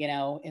 you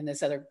know, in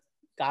this other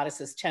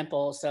goddess's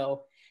temple.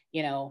 So,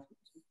 you know,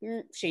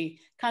 she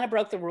kind of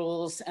broke the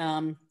rules,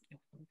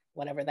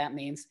 whatever that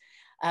means.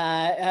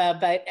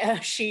 But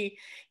she,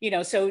 you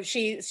know, so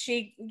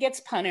she gets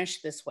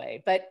punished this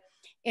way. But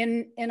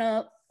in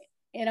a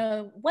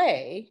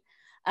way,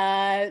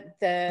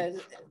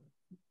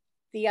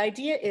 the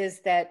idea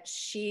is that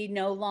she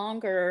no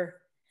longer,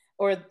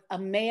 or a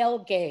male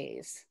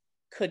gaze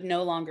could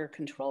no longer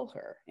control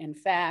her. In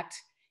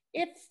fact,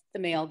 if the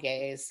male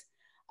gaze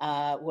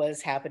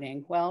was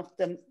happening, well,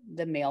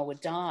 the male would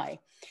die.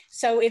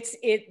 So it's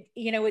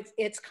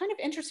kind of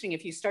interesting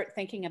if you start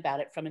thinking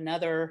about it from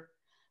another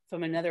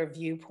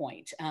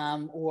viewpoint,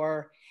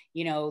 or,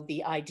 you know,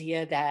 the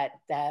idea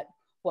that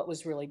what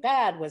was really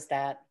bad was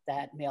that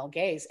male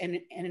gaze. And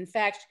in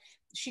fact,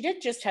 she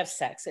didn't just have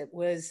sex. It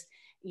was,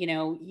 you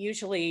know,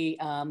 usually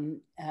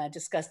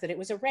discussed that it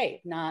was a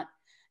rape, not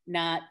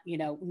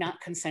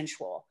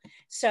consensual.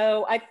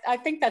 So I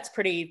think that's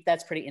pretty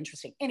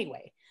interesting.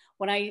 Anyway,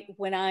 when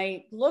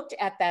I looked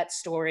at that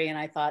story and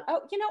I thought,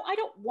 oh, you know, I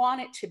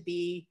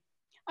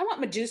want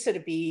Medusa to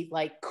be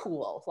like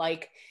cool,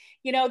 like,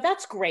 you know,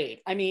 that's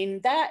great. I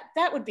mean,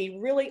 that would be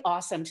really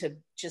awesome to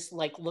just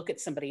like look at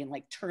somebody and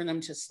like turn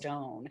them to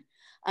stone.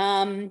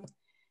 So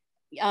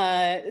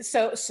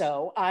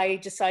I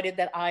decided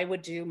that I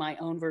would do my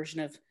own version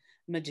of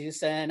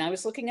Medusa, and I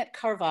was looking at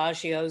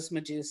Caravaggio's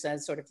Medusa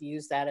and sort of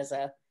use that as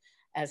a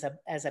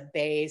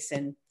base,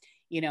 and,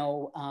 you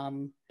know,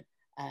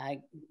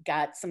 I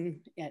got some,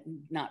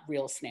 not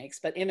real snakes,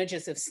 but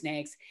images of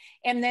snakes,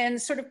 and then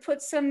sort of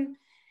put some,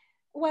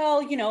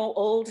 well, you know,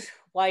 old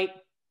white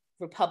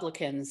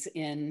Republicans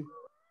in,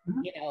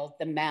 you know,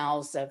 the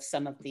mouths of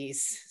some of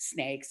these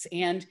snakes.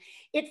 And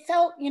it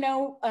felt, you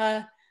know,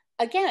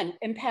 again,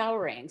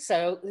 empowering.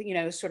 So, you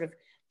know, sort of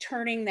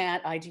turning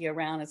that idea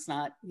around. It's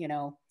not, you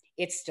know,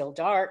 it's still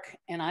dark,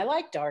 and I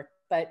like dark,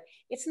 but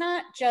it's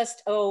not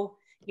just, oh,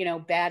 you know,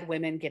 bad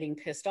women getting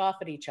pissed off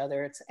at each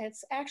other.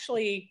 It's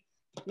actually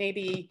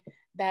maybe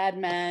bad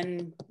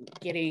men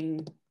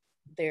getting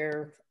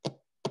their,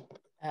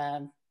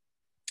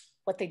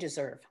 what they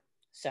deserve.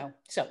 So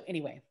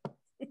anyway.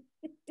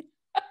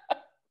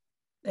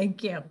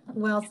 Thank you.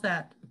 Well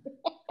said.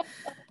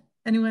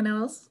 Anyone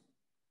else?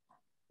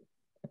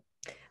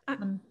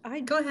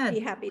 I'd go ahead. Be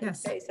happy to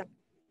yes. say something.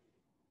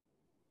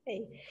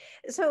 Hey,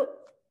 so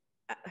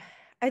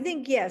I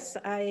think, yes,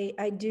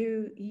 I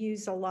do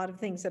use a lot of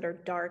things that are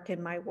dark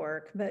in my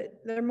work,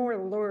 but they're more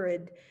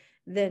lurid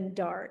than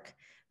dark.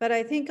 But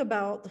I think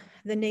about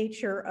the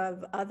nature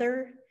of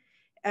other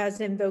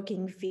as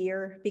invoking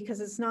fear, because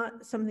it's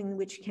not something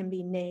which can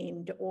be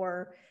named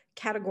or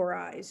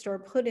categorized or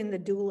put in the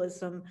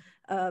dualism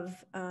of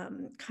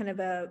kind of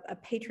a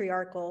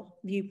patriarchal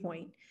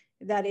viewpoint.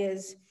 That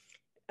is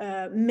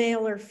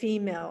male or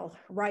female,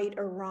 right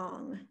or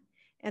wrong.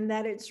 And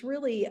that it's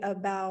really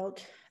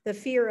about the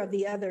fear of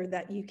the other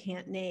that you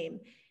can't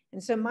name.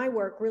 And so my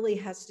work really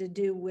has to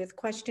do with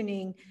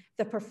questioning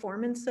the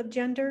performance of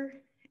gender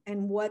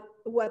and what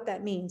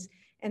that means.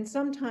 And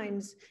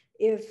sometimes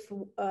if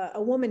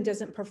a woman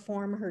doesn't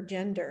perform her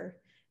gender,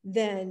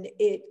 then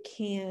it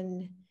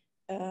can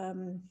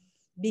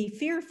be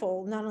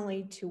fearful, not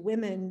only to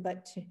women,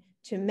 but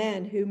to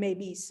men who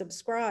maybe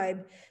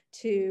subscribe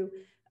to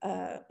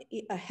a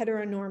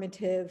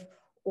heteronormative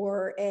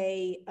or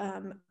a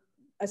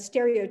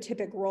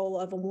stereotypic role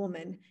of a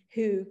woman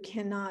who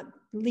cannot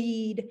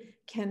lead,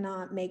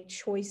 cannot make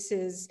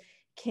choices,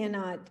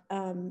 cannot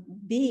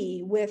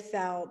be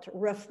without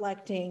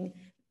reflecting,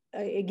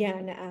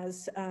 again,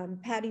 as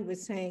Patty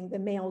was saying, the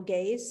male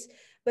gaze,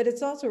 but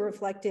it's also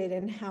reflected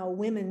in how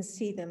women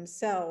see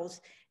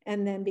themselves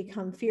and then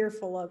become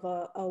fearful of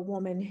a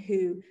woman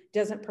who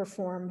doesn't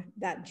perform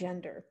that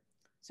gender.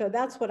 So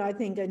that's what I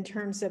think in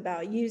terms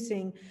about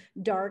using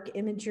dark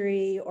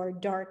imagery or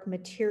dark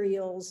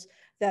materials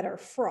that are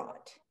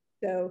fraught.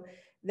 So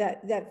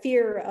that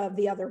fear of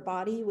the other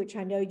body, which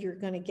I know you're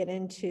going to get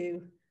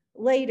into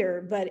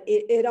later, but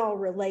it all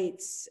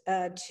relates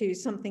to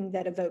something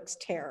that evokes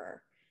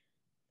terror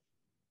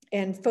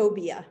and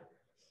phobia.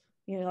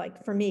 You know,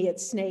 like for me,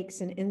 it's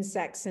snakes and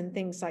insects and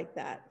things like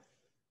that.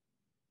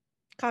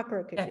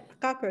 Cockroaches, Yeah.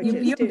 cockroaches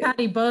You too. and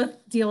Patty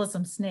both deal with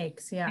some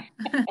snakes, yeah.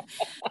 Yeah,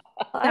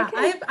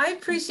 I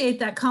appreciate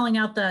that, calling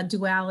out the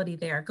duality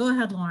there. Go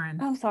ahead,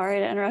 Lauren. I'm sorry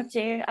to interrupt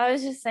you. I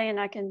was just saying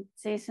I can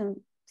see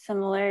some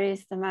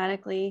similarities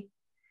thematically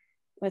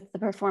with the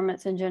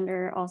performance and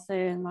gender also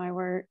in my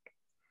work.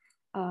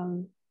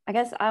 I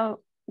guess I'm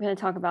going to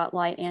talk about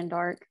light and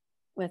dark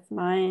with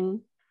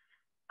mine.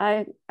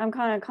 I'm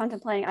kind of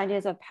contemplating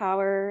ideas of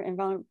power and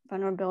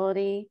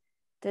vulnerability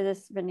to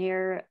this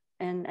veneer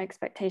and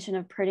expectation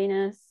of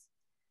prettiness.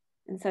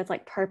 And so it's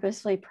like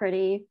purposely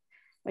pretty,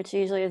 which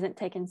usually isn't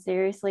taken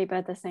seriously, but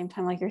at the same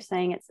time, like you're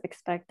saying, it's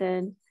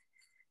expected.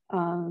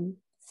 So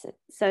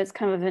it's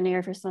kind of a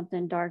veneer for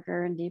something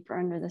darker and deeper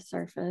under the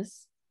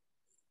surface.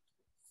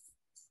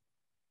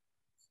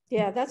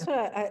 Yeah, that's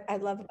what I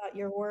love about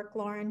your work,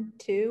 Lauren,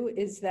 too,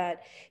 is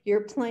that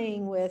you're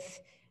playing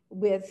with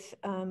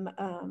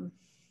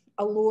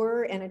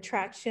allure and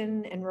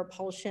attraction and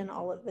repulsion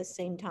all at the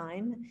same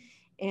time,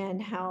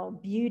 and how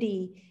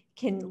beauty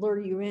can lure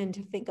you in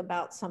to think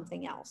about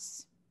something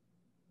else.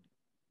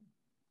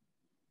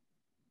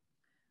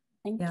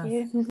 Thank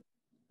Yes. you.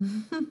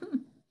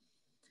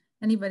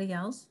 Anybody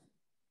else?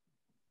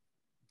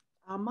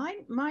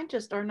 Mine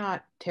just are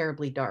not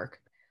terribly dark.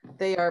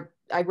 They are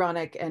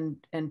ironic and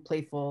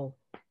playful.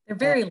 They're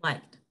very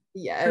light.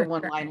 Yeah,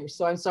 one-liners.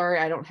 So I'm sorry,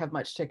 I don't have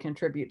much to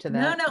contribute to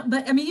that. No,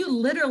 but I mean, you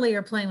literally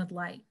are playing with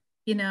light,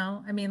 you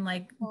know? I mean,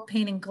 like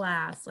painting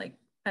glass, like,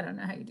 I don't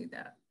know how you do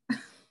that.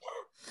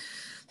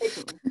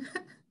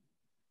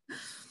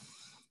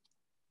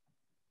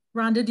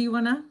 Rhonda, do you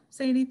want to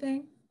say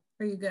anything?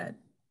 Are you good?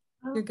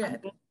 You're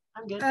good.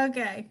 I'm good.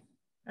 Okay.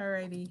 All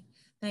righty.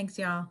 Thanks,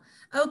 y'all.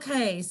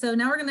 Okay, so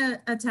now we're going to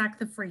attack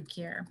the freak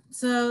here.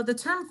 So the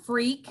term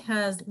freak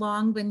has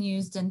long been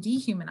used in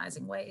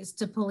dehumanizing ways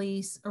to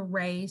police,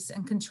 erase,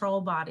 and control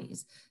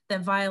bodies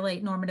that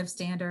violate normative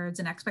standards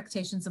and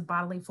expectations of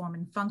bodily form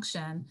and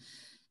function,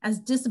 as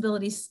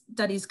disability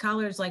studies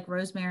scholars like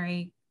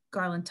Rosemary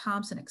Garland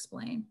Thompson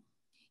explain.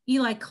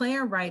 Eli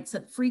Clare writes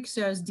that freak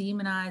shows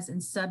demonize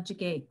and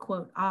subjugate,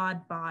 quote,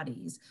 odd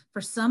bodies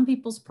for some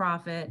people's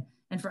profit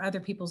and for other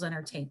people's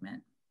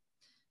entertainment.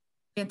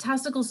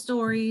 Fantastical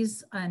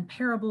stories and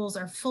parables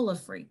are full of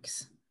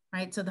freaks,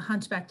 right? So the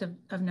Hunchback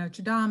of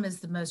Notre Dame is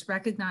the most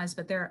recognized,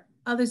 but there are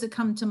others that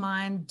come to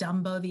mind: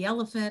 Dumbo the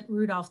elephant,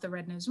 Rudolph the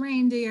red-nosed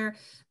reindeer,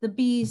 the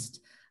Beast.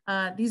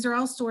 These are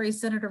all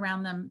stories centered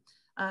around them,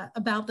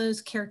 about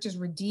those characters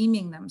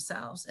redeeming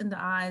themselves in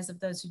the eyes of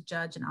those who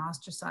judge and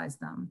ostracize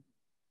them.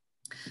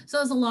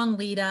 So it's a long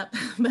lead up,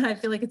 but I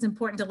feel like it's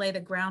important to lay the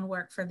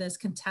groundwork for this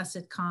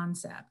contested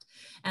concept.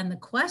 And the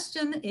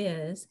question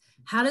is,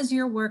 how does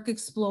your work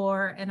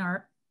explore and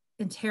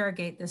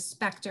interrogate the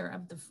specter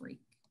of the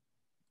freak?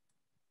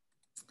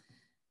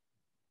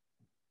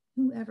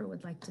 Whoever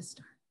would like to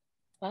start.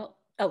 Well,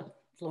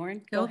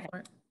 Lauren, Go ahead. for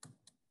it.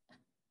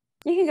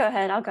 You can go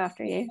ahead. I'll go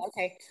after you.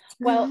 Okay.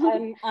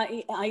 Well,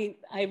 I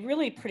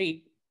really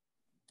pretty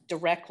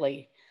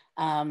directly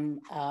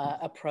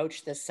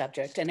approach this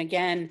subject. And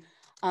again,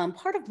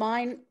 part of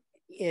mine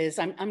is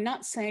I'm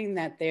not saying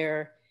that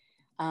there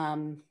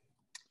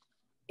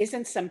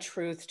isn't some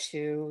truth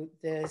to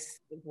this,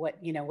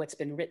 what's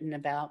been written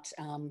about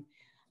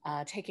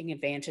taking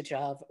advantage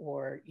of,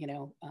 or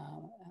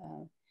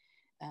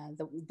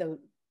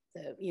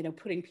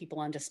putting people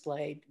on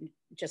display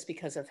just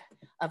because of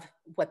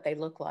what they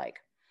look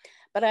like.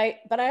 But I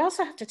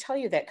also have to tell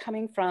you that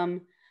coming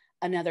from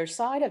another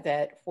side of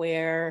it,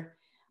 where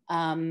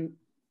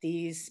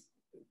these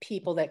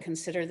people that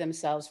consider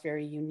themselves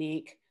very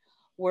unique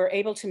were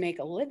able to make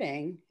a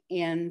living,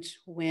 and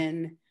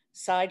when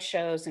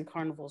sideshows and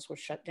carnivals were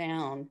shut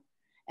down,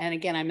 and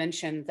again, I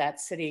mentioned that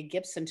city,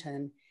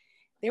 Gibsonton,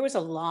 there was a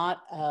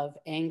lot of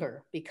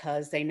anger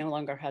because they no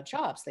longer had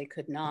jobs. They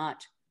could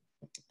not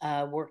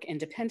work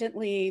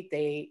independently.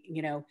 They,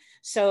 and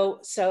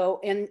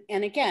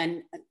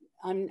again,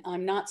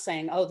 I'm not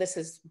saying, oh, this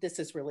is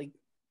really,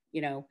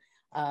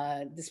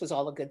 this was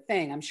all a good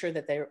thing. I'm sure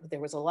that there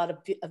was a lot of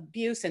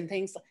abuse and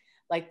things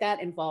like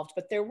that involved,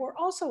 but there were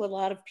also a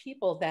lot of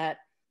people that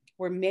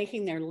were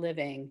making their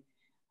living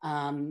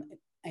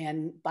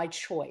and by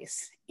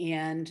choice,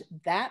 and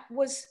that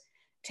was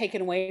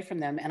taken away from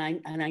them. And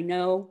I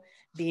know,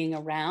 being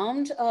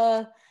around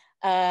a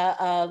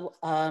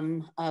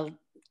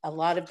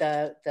lot of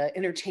the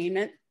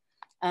entertainment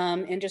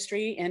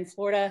industry in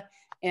Florida,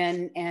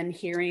 and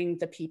hearing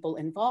the people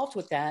involved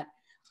with that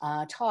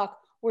talk,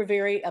 we're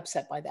very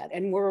upset by that,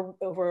 and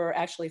we're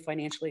actually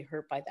financially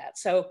hurt by that.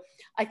 So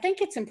I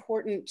think it's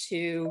important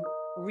to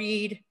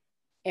read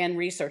and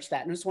research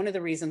that, and it's one of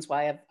the reasons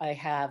why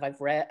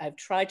I've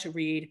tried to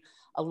read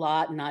a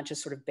lot and not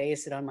just sort of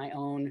base it on my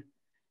own,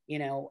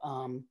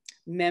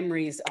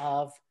 memories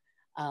of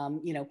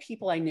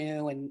people I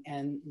knew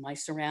and my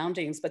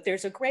surroundings. But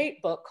there's a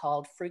great book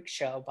called Freak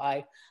Show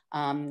by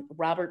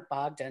Robert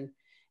Bogdan,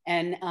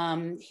 and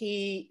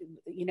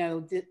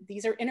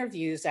these are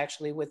interviews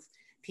actually with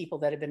people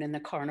that have been in the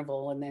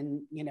carnival, and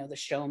then the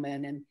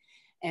showmen,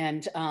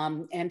 and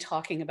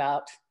talking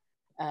about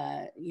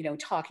how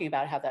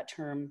that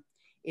term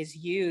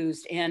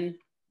used. And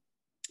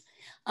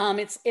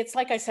it's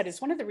like I said,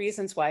 it's one of the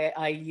reasons why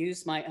I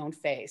use my own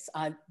face.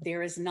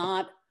 There is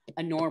not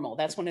a normal.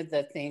 That's one of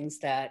the things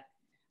that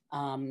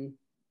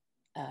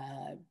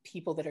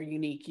people that are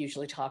unique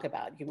usually talk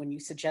about. When you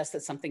suggest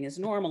that something is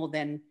normal,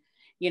 then,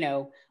 you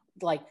know,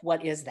 like,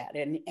 what is that?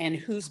 And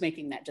who's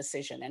making that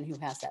decision and who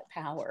has that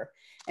power?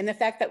 And the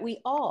fact that we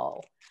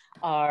all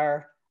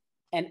are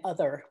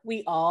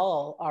we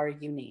all are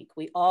unique.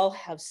 We all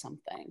have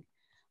something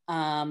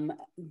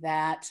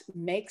that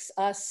makes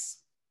us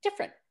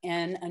different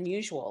and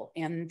unusual.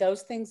 And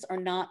those things are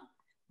not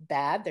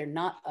bad. They're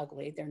not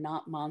ugly. They're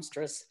not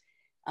monstrous.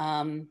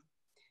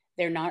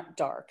 They're not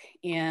dark.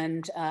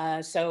 And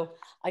so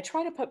I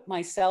try to put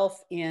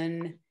myself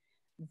in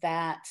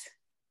that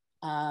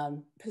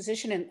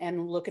position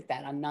and look at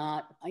that. I'm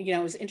not, you know,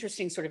 it was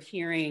interesting sort of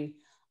hearing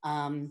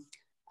Lauren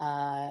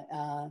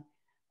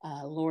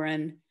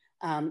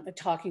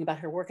talking about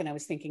her work. And I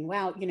was thinking,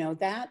 wow, you know,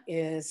 that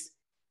is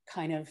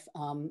kind of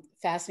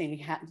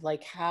fascinating.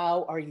 Like,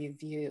 how are you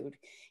viewed?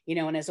 You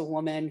know, and as a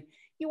woman,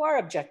 you are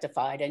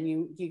objectified, and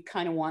you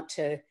kind of want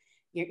to,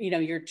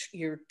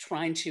 you're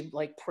trying to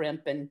like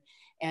primp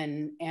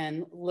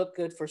and look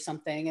good for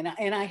something.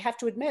 And I have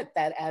to admit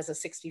that as a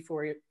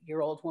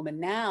 64-year-old woman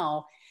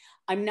now,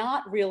 I'm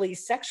not really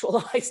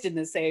sexualized in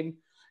the same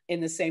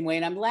way.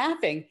 And I'm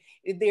laughing.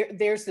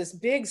 There's this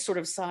big sort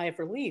of sigh of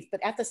relief, but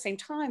at the same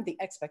time, the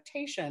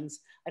expectations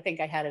I think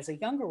I had as a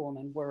younger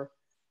woman were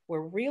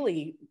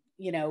really,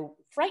 you know,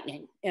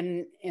 frightening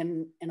in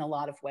a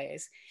lot of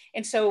ways.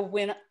 And so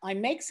when I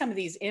make some of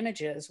these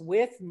images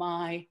with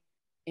my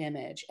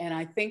image, and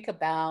I think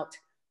about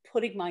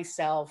putting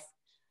myself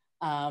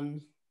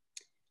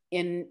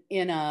in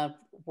a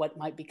what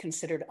might be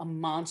considered a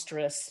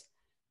monstrous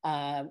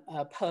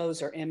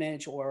pose or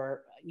image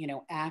or, you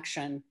know,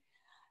 action,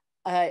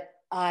 I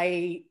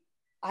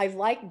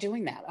like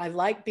doing that. I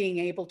like being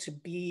able to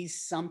be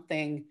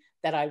something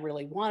that I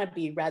really want to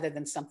be, rather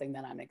than something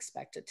that I'm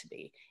expected to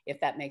be,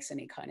 if that makes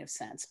any kind of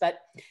sense. But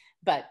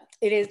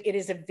it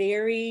is a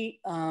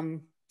very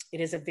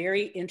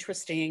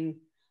interesting,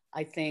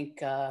 I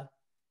think,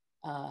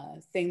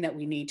 thing that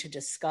we need to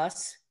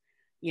discuss,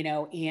 you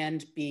know,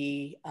 and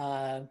be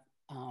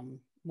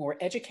more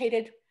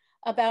educated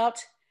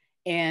about,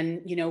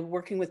 and, you know,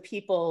 working with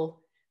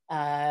people,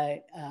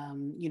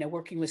 you know,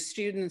 working with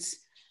students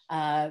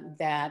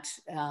that,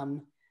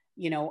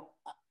 you know,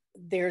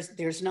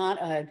 there's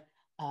not a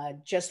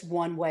just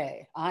one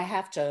way.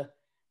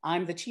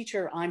 I'm the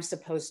teacher, I'm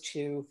supposed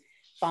to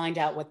find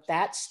out what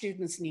that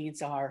student's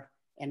needs are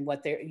and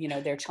what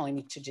they're telling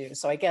me to do.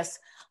 So I guess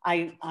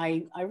I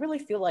really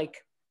feel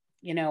like,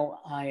 you know,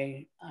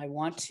 I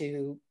want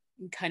to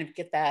kind of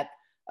get that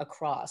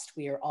across.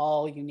 We are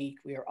all unique.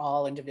 We are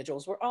all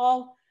individuals. We're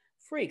all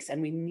freaks,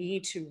 and we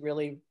need to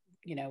really,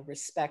 you know,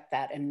 respect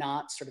that and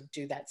not sort of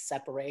do that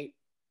separatism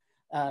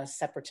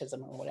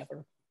or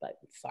whatever. But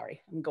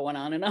sorry, I'm going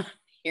on and on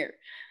here.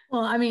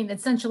 Well, I mean,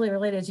 essentially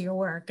related to your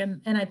work.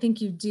 And I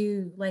think you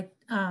do, like,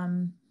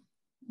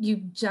 you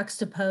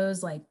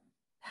juxtapose like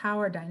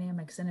power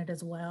dynamics in it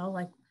as well,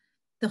 like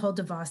the whole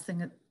DeVos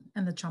thing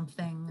and the Trump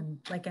thing. And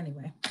like,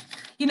 anyway,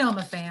 you know, I'm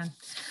a fan.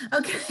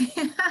 Okay.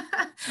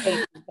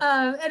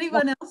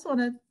 Anyone else want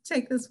to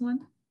take this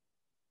one?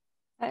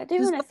 I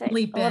do want to say a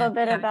little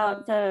bit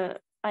about the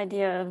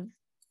idea of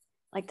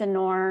like the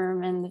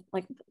norm and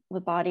like the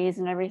bodies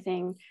and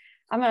everything.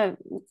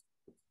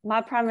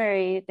 My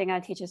primary thing I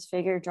teach is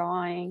figure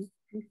drawing,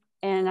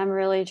 and I'm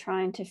really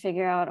trying to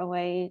figure out a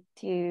way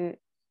to,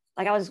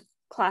 like, I was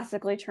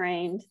classically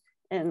trained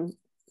in,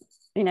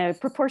 you know,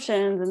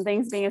 proportions and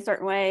things being a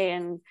certain way,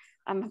 and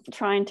I'm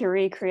trying to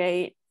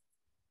recreate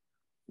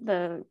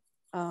the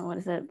what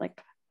is it,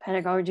 like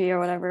pedagogy or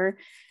whatever,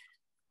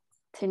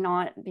 to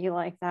not be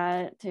like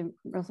that, to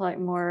reflect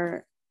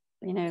more,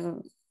 you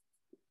know,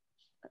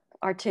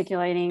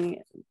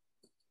 articulating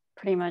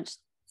pretty much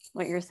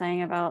what you're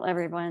saying about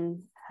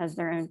everyone has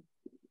their own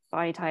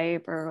body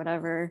type or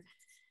whatever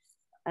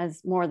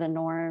as more the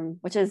norm,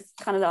 which is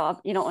kind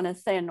of you don't want to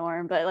say a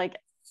norm, but like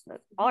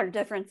all our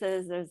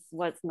differences is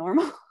what's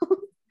normal,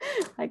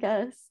 I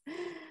guess.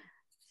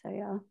 So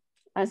yeah,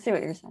 I see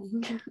what you're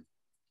saying.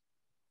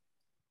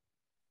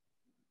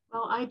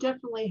 Well, I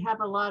definitely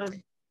have a lot of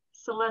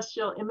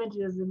celestial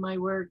images in my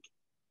work,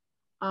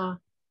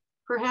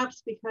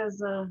 perhaps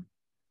because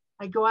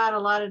I go out a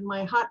lot in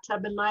my hot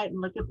tub at night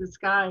and look at the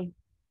sky.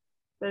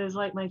 That is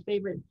like my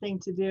favorite thing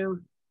to do.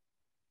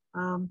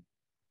 And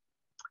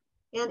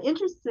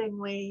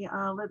interestingly,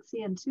 let's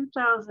see, in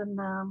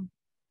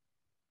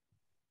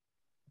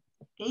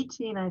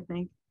 2018, I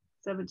think,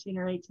 17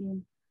 or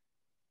 18,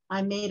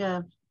 I made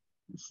a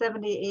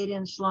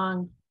 78-inch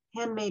long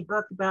handmade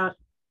book about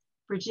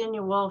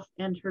Virginia Woolf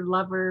and her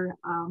lover,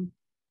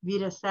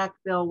 Vita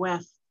Sackville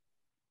West.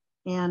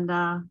 And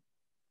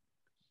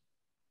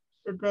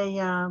they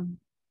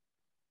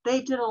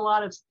did a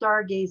lot of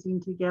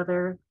stargazing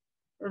together.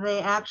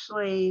 They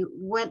actually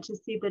went to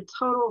see the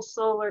total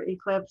solar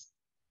eclipse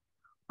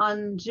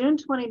on June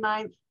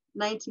 29th,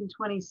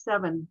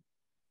 1927.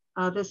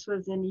 This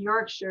was in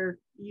Yorkshire,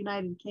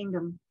 United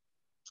Kingdom.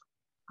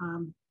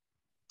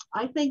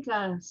 I think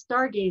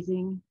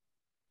stargazing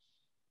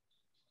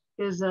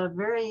is a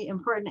very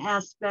important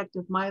aspect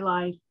of my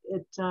life.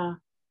 It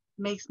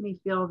makes me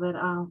feel that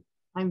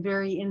I'm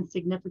very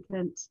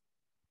insignificant.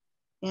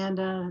 And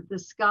the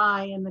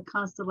sky and the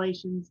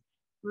constellations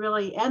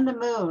really, and the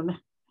moon,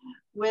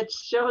 which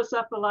shows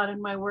up a lot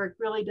in my work,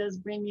 really does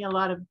bring me a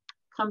lot of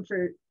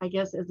comfort, I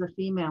guess, as a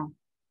female.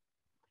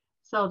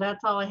 So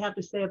that's all I have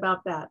to say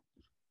about that.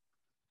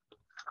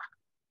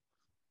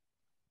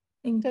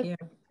 Thank So, you.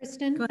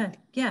 Kristen? Go ahead.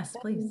 Yes,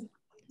 please.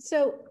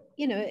 So,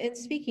 you know, and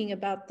speaking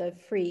about the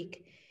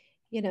freak,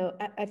 you know,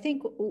 I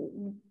think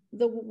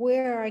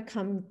where I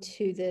come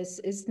to this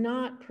is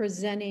not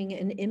presenting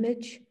an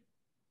image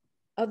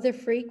of the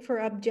freak for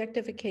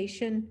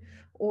objectification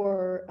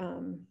or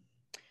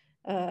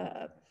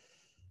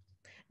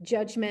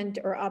judgment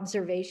or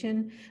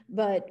observation,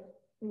 but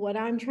what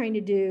I'm trying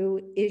to do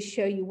is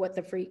show you what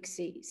the freak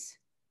sees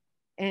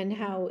and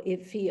how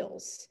it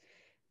feels.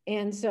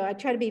 And so I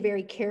try to be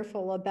very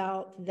careful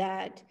about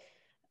that,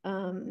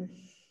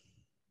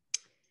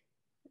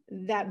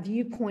 that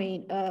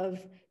viewpoint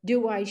of,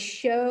 do I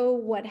show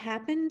what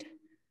happened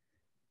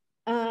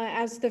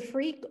as the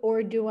freak,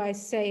 or do I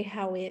say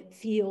how it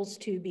feels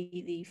to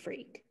be the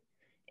freak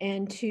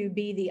and to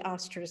be the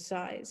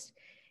ostracized?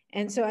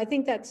 And so I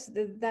think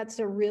that's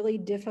a really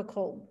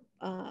difficult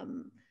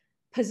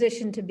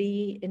position to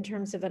be in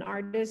terms of an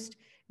artist.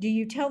 Do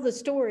you tell the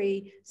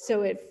story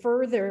so it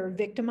further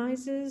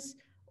victimizes,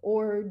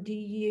 or do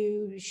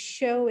you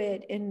show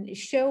it and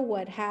show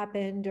what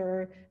happened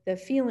or the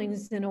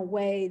feelings in a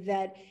way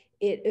that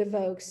it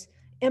evokes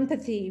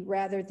empathy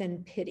rather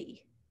than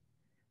pity,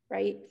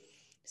 right?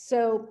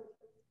 So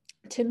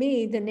to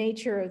me, the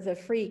nature of the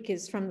freak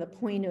is from the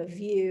point of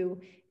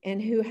view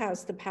and who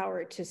has the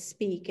power to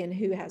speak and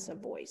who has a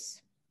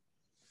voice.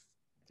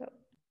 So,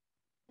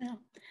 yeah.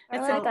 I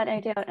like that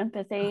idea of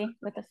empathy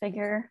with the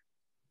figure.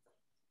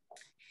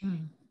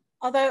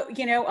 Although,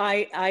 you know,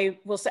 I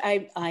will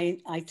say,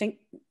 I think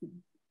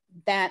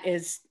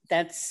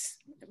that's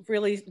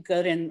really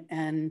good.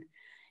 And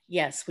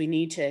yes, we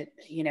need to,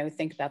 you know,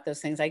 think about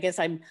those things. I guess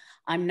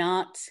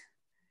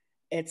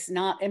it's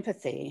not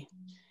empathy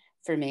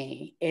for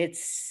me.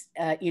 It's,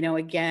 you know,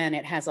 again,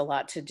 it has a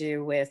lot to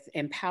do with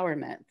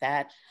empowerment,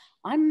 that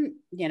I'm,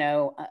 you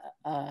know,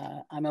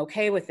 I'm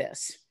okay with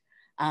this.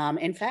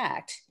 In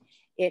fact,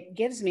 it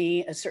gives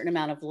me a certain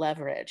amount of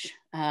leverage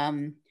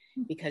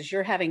because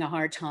you're having a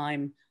hard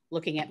time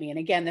looking at me. And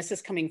again, this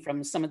is coming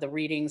from some of the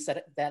readings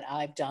that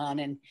I've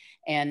done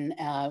and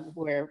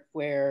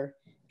where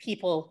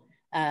people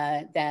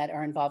that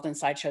are involved in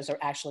sideshows are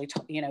actually,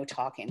 you know,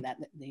 talking, that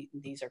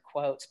these are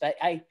quotes, but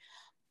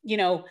you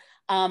know,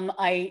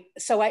 I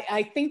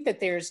think that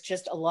there's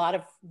just a lot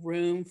of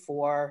room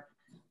for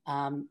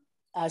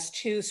us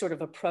to sort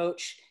of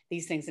approach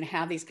these things and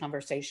have these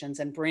conversations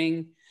and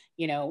bring,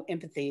 you know,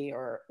 empathy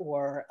or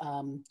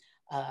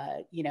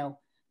you know,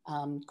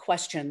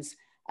 questions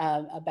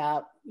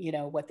about, you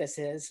know, what this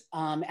is.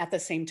 At the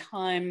same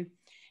time,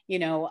 you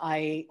know,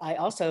 I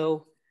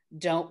also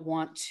don't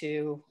want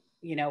to,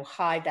 you know,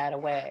 hide that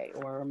away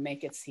or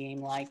make it seem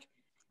like,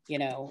 you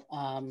know,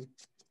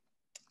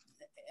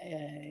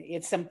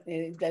 it's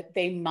something that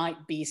they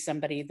might be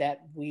somebody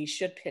that we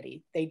should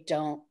pity. They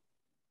don't,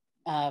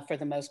 for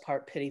the most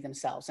part, pity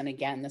themselves. And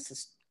again, this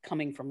is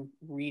coming from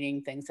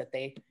reading things that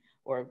they,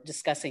 or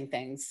discussing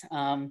things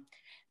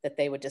that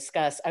they would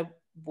discuss. I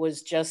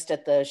was just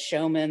at the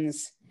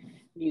Showman's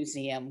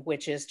Museum,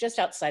 which is just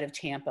outside of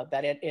Tampa,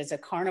 but it is a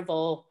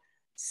carnival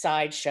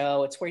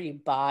sideshow. It's where you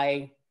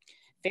buy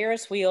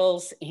Ferris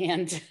wheels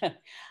and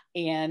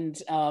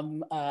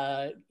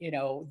you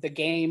know, the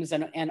games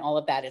and all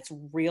of that. It's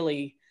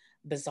really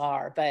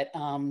bizarre, but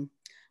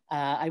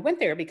I went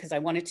there because I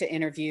wanted to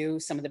interview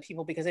some of the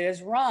people, because it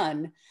is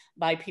run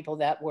by people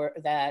that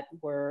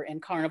were in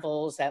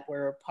carnivals, that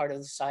were part of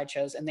the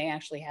sideshows, and they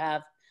actually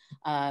have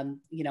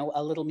you know,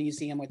 a little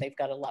museum where they've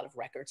got a lot of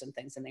records and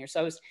things in there.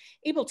 So I was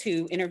able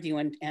to interview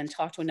and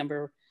talk to a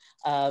number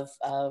of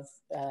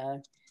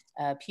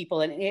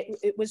people, and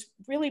it was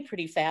really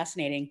pretty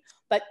fascinating.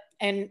 But,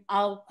 and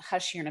I'll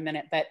hush here in a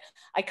minute, but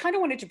I kind of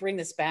wanted to bring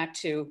this back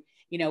to,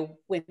 you know,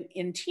 when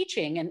in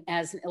teaching and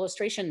as an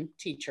illustration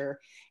teacher,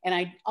 and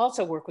I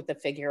also work with the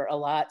figure a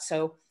lot,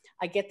 so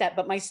I get that.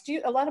 But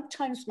a lot of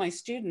times my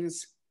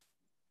students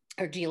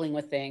are dealing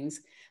with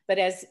things, but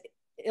as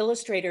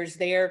illustrators,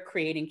 they're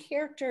creating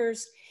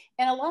characters,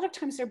 and a lot of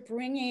times they're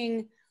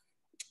bringing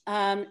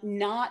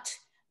not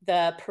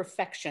the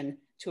perfection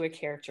to a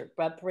character,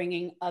 but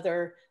bringing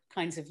other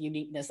kinds of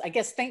uniqueness. I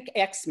guess think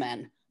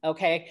X-Men,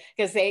 okay?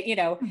 Because they, you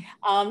know,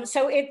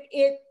 so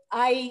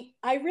I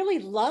really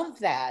love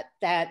that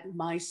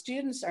my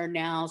students are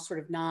now sort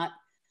of not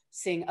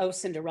seeing, oh,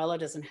 Cinderella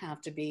doesn't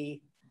have to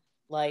be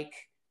like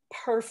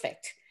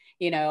perfect,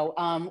 you know,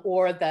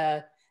 or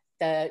the,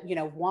 you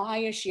know, why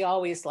is she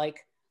always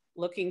like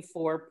looking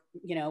for,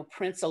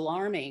 Prince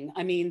Alarming.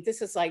 I mean,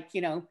 this is like,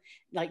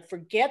 like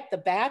forget The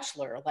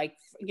Bachelor, like,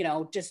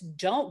 just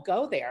don't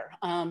go there.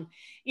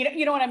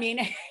 You know what I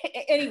mean?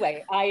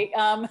 Anyway,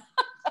 I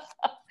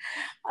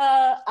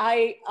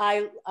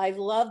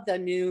love the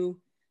new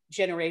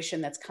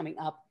generation that's coming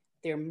up.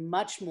 They're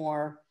much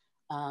more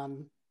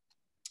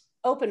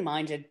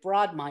open-minded,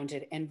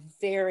 broad-minded, and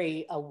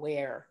very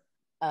aware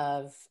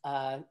of,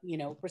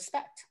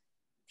 respect.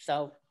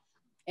 So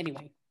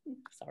anyway,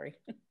 sorry,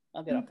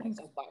 I'll get off my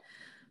soapbox.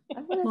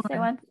 I want to say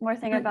one more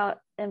thing about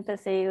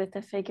empathy with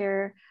the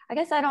figure. I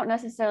guess I don't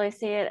necessarily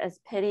see it as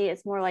pity.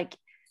 It's more like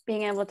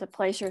being able to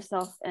place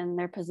yourself in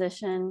their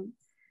position.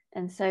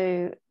 And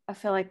so I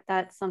feel like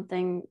that's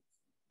something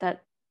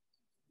that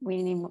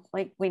we need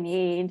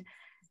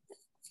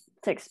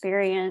to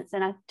experience.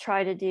 And I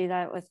try to do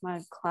that with my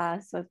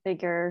class with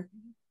figure,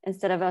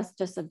 instead of us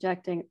just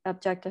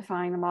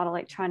objectifying the model,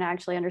 like trying to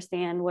actually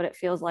understand what it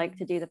feels like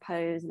to do the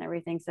pose and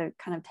everything. So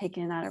kind of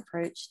taking that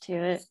approach to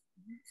it.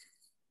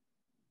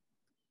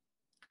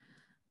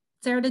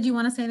 Sarah, did you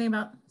want to say anything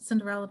about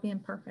Cinderella being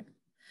perfect?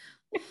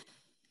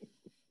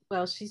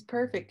 Well, she's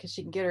perfect because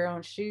she can get her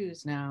own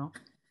shoes now.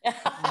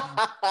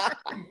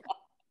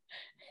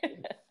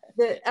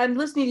 I'm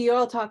listening to you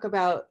all talk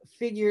about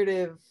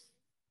figurative.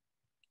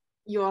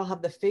 You all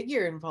have the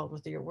figure involved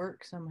with your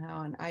work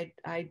somehow, and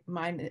I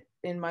mine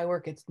in my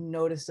work it's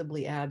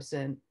noticeably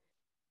absent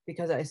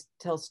because I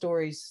tell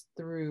stories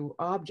through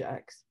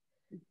objects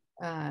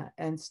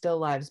and still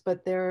lives,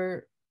 but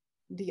the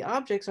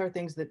objects are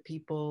things that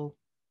people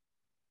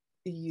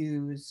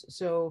use.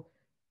 So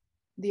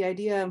the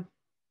idea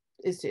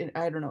is to,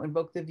 I don't know,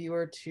 invoke the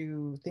viewer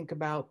to think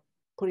about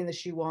putting the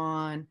shoe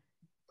on,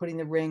 putting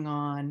the ring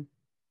on,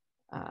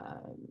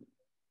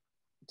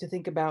 to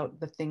think about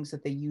the things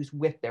that they use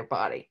with their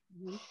body.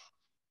 Mm-hmm.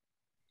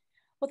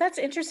 Well, that's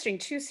interesting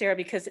too, Sarah,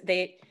 because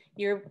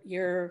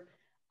your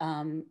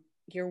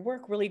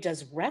work really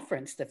does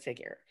reference the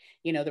figure.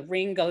 The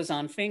ring goes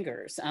on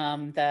fingers,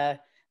 the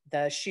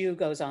shoe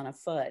goes on a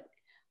foot.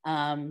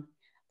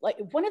 Like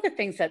one of the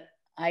things that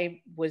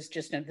I was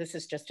just, and this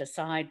is just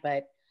aside,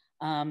 but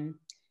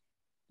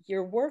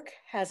your work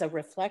has a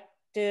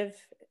reflective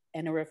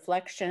and a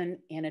reflection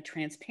and a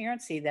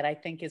transparency that I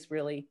think is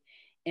really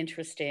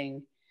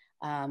interesting.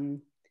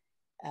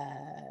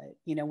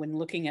 When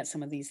looking at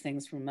some of these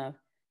things from a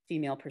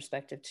female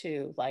perspective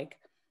too, like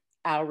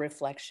our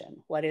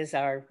reflection. What is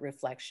our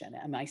reflection?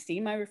 Am I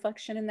seeing my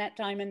reflection in that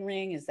diamond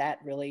ring? Is that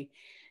really,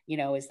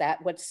 is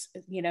that what's,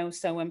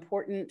 so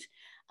important?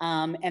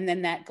 And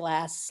then that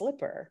glass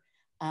slipper,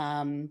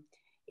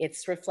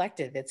 it's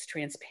reflective, it's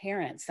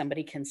transparent.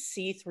 Somebody can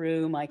see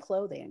through my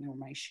clothing or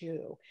my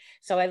shoe.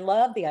 So I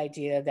love the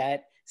idea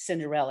that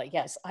Cinderella,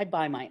 yes, I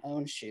buy my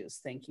own shoes,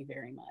 thank you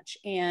very much.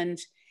 And,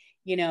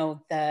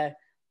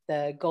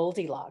 the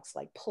Goldilocks,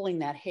 like pulling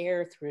that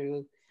hair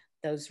through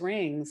those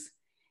rings,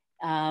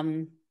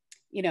 you've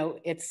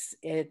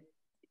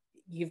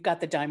got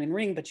the diamond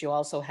ring, but you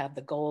also have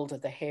the gold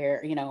of the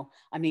hair,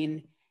 I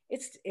mean,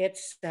 it's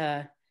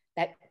that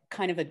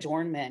kind of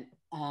adornment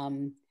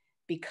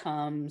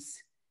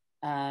becomes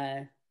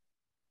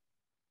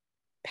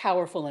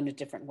powerful in a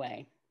different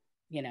way,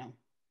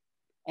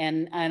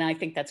 and I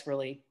think that's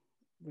really,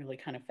 really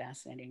kind of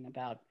fascinating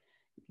about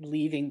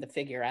leaving the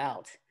figure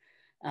out,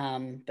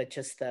 but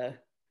just the,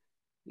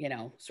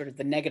 sort of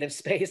the negative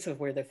space of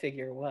where the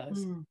figure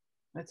was.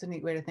 That's a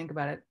neat way to think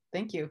about it.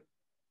 Thank you.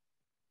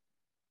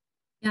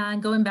 Yeah,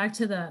 and going back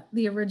to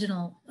the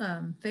original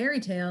fairy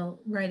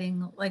tale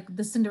writing, like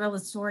the Cinderella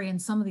story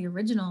and some of the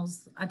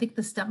originals, I think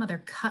the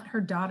stepmother cut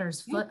her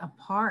daughter's foot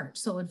apart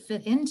so it would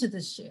fit into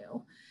the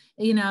shoe,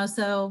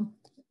 so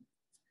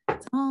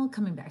it's all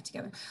coming back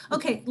together.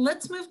 Okay,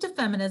 let's move to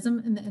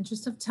feminism in the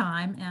interest of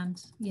time and,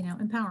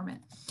 empowerment.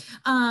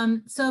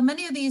 So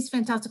many of these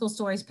fantastical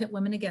stories pit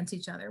women against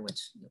each other, which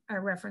I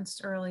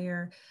referenced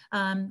earlier.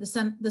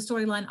 The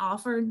storyline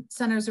often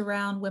centers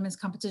around women's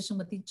competition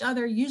with each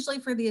other, usually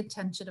for the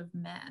attention of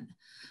men.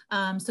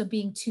 So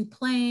being too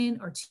plain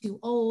or too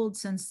old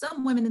sends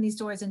some women in these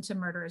stories into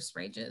murderous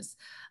rages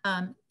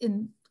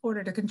in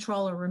order to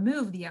control or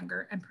remove the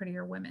younger and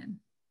prettier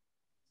women.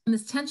 And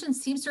this tension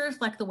seems to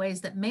reflect the ways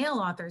that male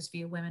authors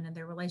view women and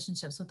their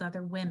relationships with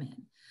other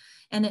women.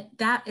 And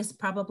that is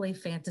probably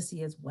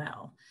fantasy as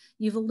well.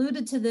 You've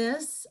alluded to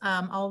this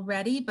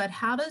already, but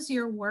how does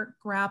your work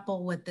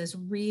grapple with this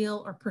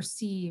real or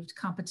perceived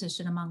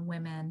competition among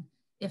women,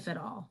 if at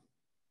all?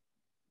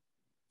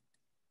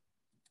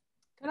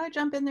 Can I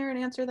jump in there and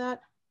answer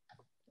that?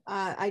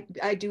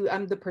 I do.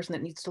 I'm the person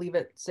that needs to leave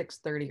at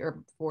 6:30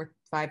 or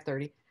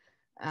 5:30.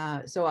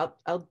 So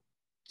I'll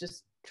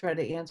just try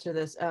to answer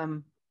this.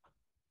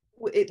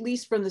 At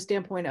least from the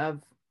standpoint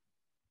of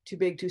too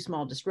big, too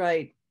small, just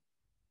right,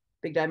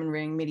 big diamond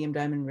ring, medium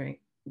diamond ring,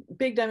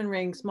 big diamond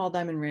ring, small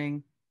diamond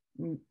ring,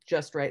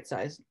 just right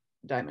size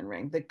diamond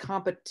ring. The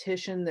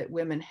competition that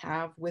women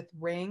have with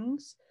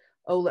rings,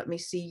 oh, let me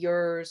see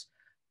yours,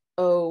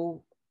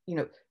 oh,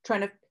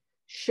 trying to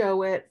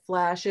show it,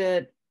 flash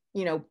it,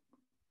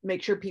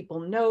 make sure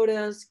people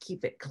notice,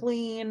 keep it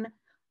clean.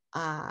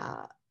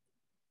 I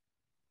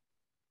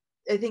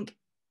think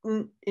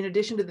in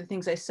addition to the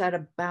things I said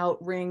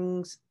about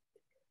rings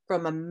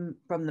from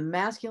the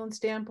masculine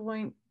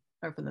standpoint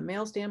or from the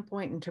male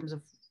standpoint in terms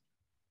of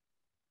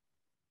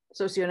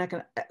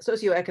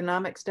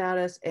socioeconomic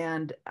status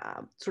and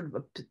sort of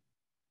a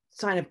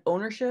sign of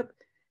ownership,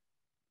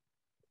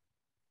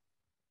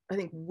 I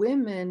think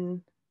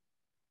women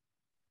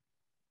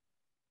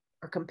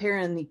are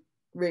comparing the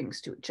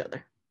rings to each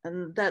other,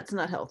 and that's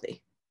not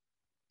healthy.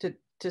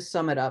 To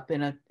sum it up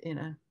in a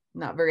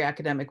not very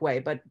academic way,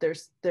 but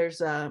there's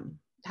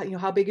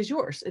how big is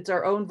yours? It's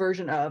our own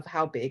version of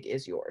how big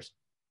is yours.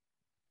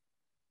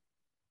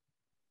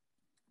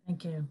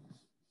 Thank you.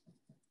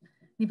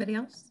 Anybody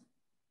else?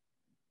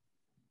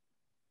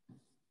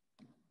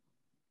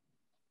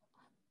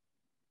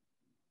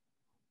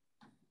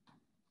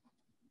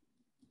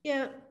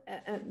 Yeah,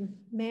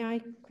 may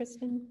I,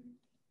 Kristen?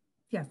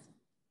 Yes,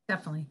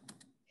 definitely.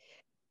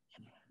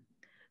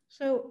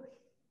 So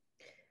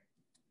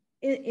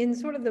in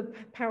sort of the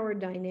power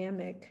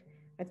dynamic,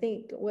 I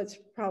think what's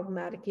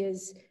problematic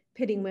is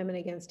pitting women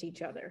against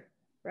each other,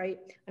 right?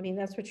 I mean,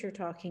 that's what you're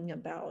talking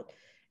about.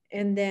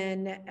 And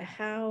then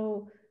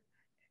how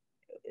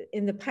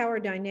in the power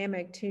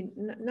dynamic to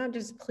not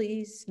just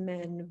please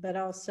men, but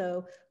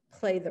also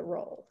play the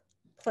role,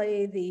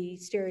 play the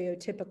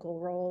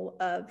stereotypical role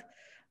of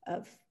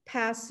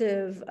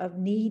passive, of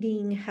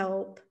needing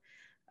help.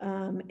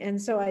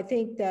 And so I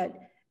think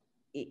that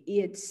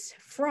it's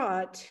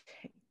fraught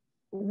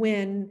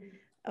when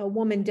a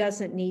woman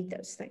doesn't need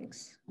those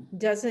things,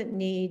 doesn't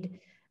need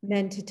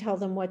men to tell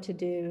them what to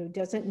do,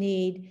 doesn't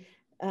need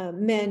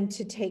men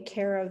to take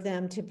care of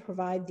them, to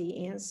provide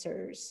the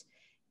answers.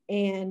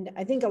 And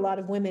I think a lot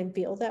of women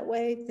feel that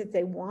way, that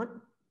they want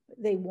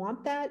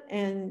that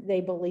and they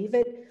believe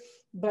it,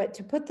 but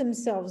to put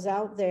themselves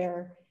out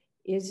there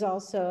is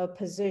also a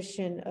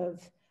position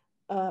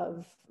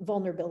of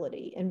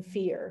vulnerability and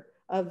fear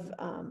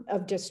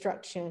of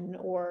destruction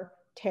or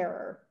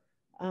terror.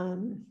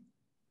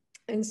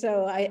 And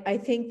so I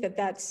think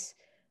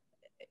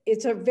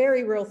it's a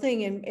very real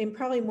thing and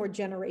probably more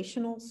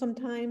generational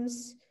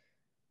sometimes.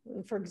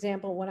 For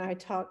example, when I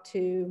talk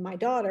to my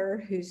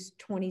daughter, who's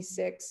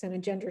 26 and a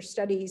gender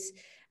studies,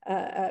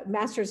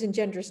 master's in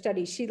gender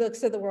studies, she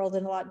looks at the world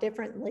in a lot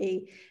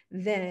differently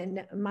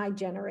than my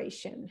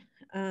generation,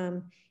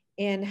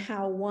 and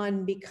how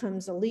one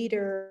becomes a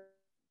leader.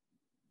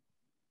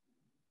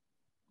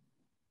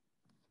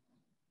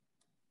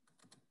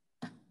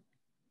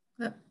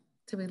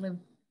 Do we live?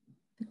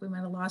 I think we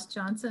might have lost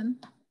Johnson.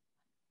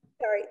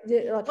 Sorry.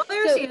 Well,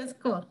 there she is.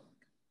 Cool.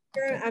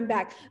 I'm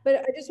back. But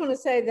I just want to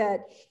say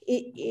that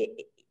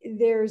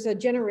there's a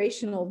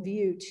generational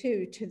view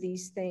too to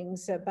these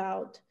things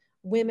about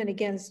women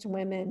against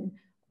women,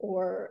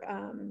 or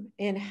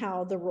and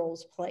how the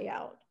roles play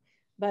out.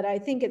 But I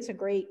think it's a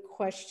great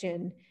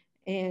question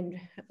and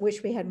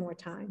wish we had more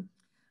time.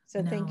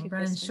 So thank you,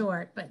 running Kristen.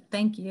 short, but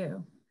thank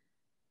you.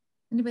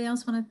 Anybody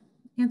else want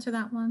to answer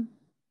that one?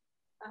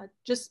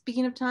 Just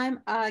speaking of time,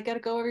 I gotta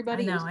go,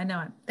 everybody. I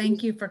know it.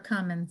 Thank you for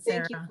coming,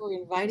 Sarah. Thank you for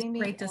inviting me.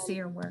 Great to see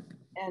your work.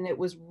 And it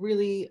was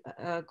really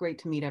great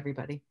to meet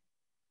everybody.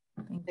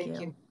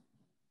 Thank you.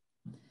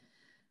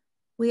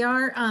 We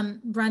are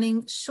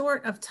running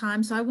short of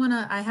time, so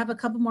I have a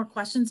couple more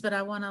questions, but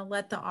I want to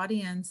let the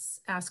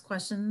audience ask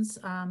questions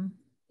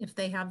if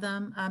they have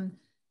them.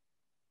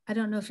 I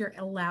don't know if you're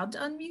allowed to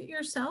unmute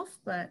yourself,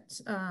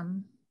 but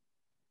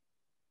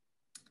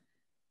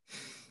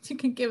you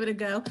can give it a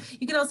go.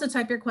 You can also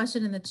type your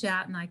question in the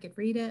chat and I could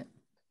read it.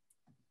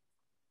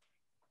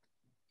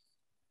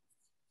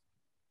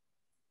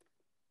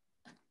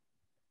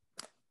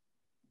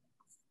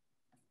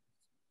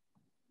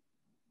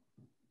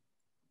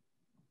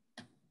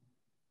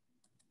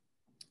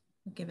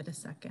 We'll give it a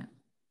second.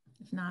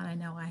 If not, I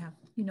know I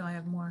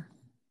have more.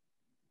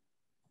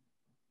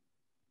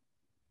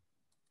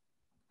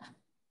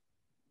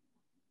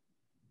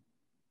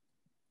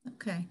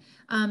 Okay,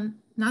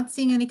 not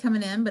seeing any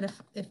coming in, but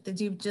if they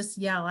do, just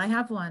yell, I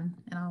have one,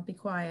 and I'll be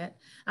quiet.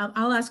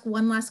 I'll ask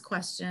one last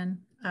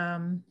question.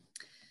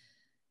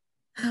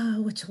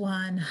 Which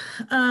one?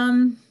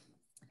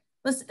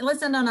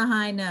 Let's end on a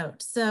high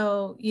note.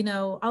 So,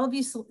 all of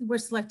you were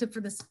selected for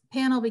this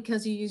panel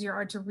because you use your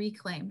art to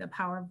reclaim the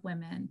power of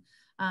women,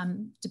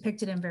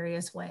 depicted in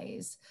various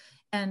ways.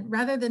 And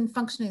rather than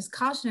functioning as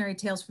cautionary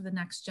tales for the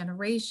next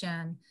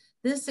generation,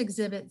 this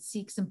exhibit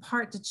seeks in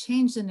part to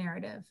change the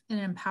narrative in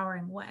an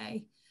empowering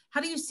way. How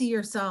do you see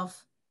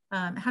yourself,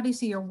 how do you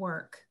see your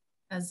work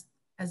as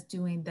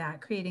doing that,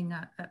 creating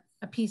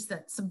a piece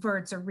that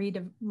subverts or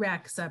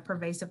redirects a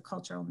pervasive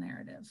cultural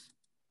narrative?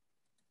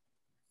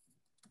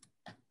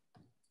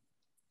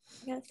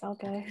 Yes, I'll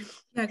go.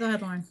 Yeah, go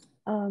ahead,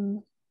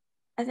 Lauren.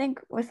 I think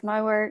with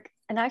my work,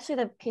 and actually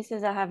the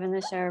pieces I have in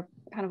the show are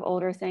kind of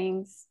older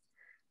things,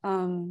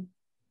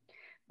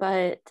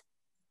 but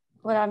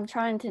what I'm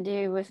trying to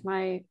do with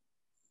my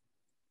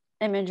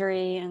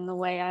imagery and the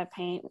way I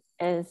paint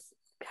is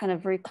kind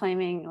of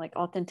reclaiming like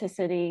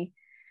authenticity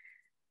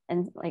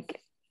and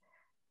like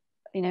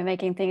you know,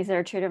 making things that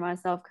are true to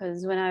myself.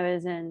 Because when I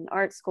was in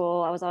art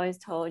school, I was always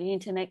told you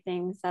need to make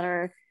things that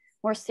are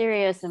more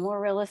serious and more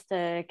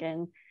realistic.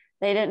 And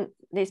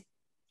these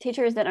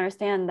teachers didn't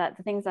understand that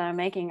the things that I'm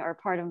making are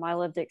part of my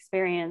lived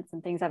experience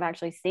and things I've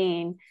actually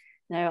seen.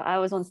 You know, I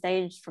was on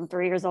stage from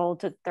 3 years old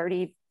to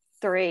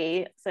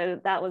 33. So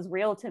that was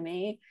real to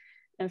me.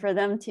 And for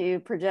them to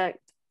project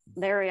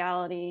their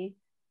reality,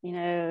 you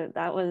know,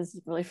 that was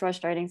really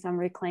frustrating. So I'm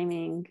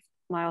reclaiming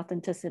my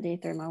authenticity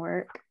through my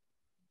work.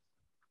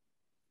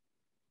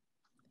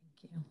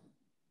 Thank you.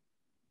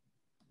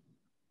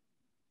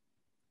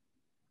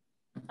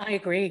 I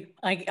agree.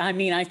 I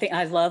mean, I think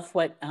I love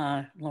what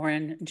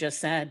Lauren just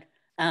said.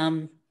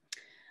 You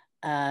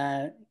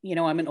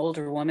know, I'm an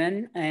older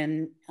woman,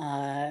 and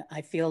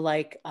I feel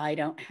like I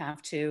don't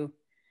have to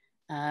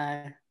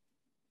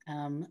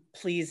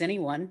please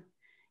anyone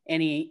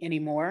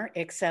anymore,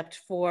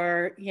 except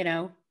for, you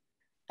know,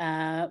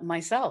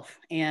 myself.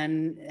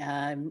 And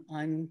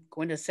I'm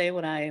going to say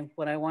what I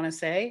want to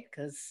say,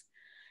 because,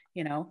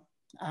 you know,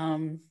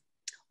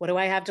 what do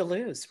I have to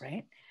lose,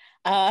 right?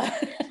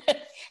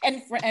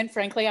 And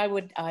frankly, I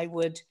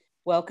would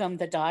welcome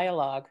the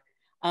dialogue.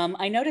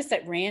 I noticed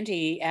that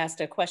Randy asked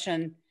a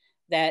question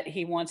that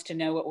he wants to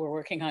know what we're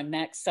working on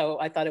next. So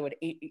I thought I would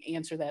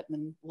answer that and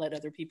then let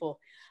other people.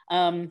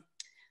 I'm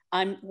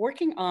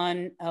working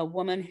on a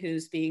woman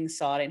who's being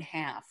sawed in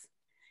half.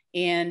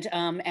 And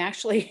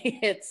actually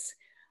it's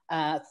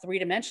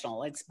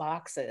 3-dimensional, it's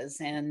boxes.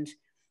 And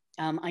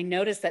I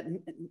noticed that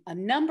a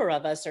number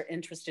of us are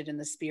interested in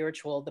the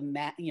spiritual,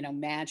 you know,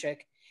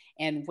 magic,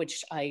 and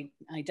which I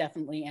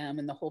definitely am,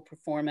 and the whole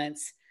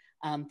performance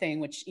thing,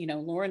 which, you know,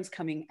 Lauren's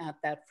coming at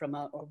that from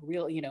a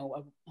real, you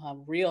know, a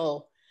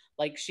real,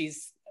 like,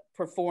 she's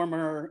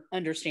performer,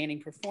 understanding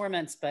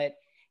performance. But,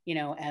 you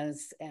know,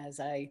 as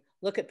I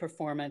look at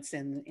performance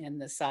in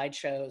the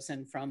sideshows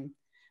and from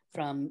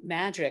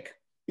magic,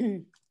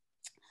 you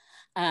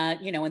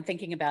know, and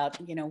thinking about,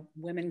 you know,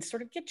 women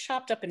sort of get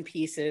chopped up in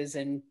pieces,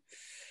 and,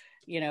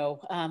 you know,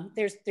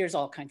 there's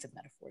all kinds of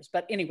metaphors.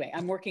 But anyway,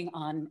 I'm working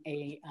on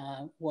a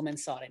woman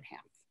sawed in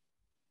half.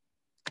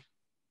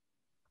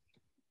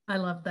 I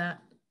love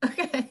that.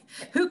 Okay,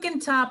 who can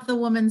top the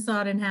woman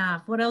sawed in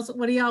half? What else?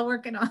 What are y'all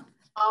working on?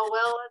 Oh,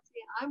 well, let's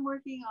see. I'm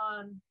working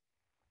on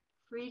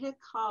Frida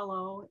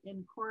Kahlo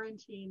in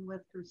quarantine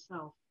with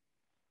herself.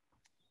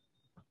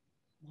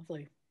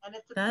 Lovely. And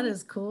it's That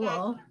is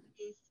cool.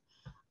 piece.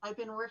 I've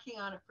been working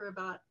on it for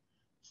about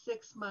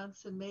 6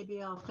 months, and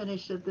maybe I'll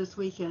finish it this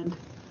weekend.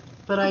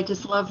 But I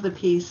just love the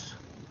piece.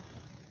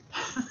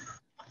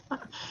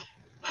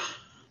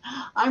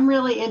 I'm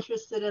really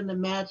interested in the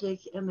magic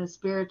and the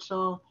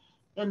spiritual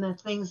and the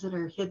things that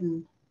are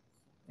hidden.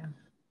 Yeah.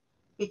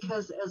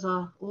 Because as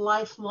a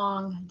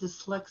lifelong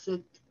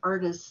dyslexic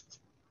artist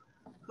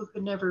who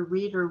could never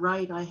read or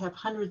write, I have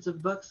hundreds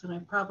of books and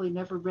I've probably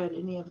never read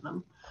any of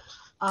them.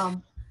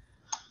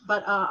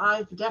 But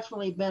I've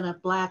definitely been a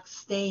black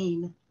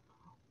stain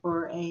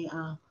or a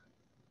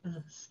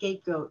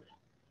scapegoat.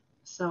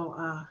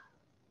 So,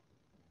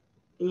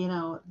 you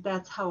know,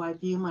 that's how I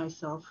view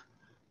myself.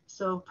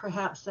 So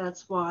perhaps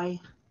that's why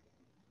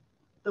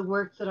the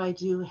work that I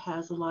do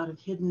has a lot of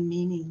hidden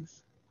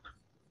meanings.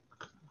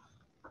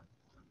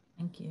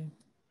 Thank you.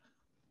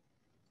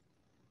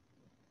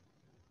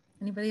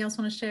 Anybody else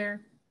want to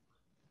share?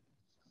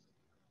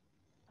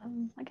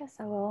 I guess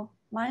I will.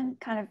 Mine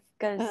kind of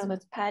goes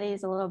with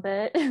Patty's a little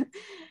bit.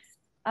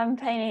 I've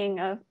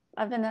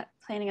been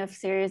painting a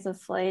series of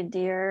flayed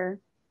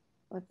deer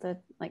with the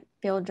like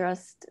field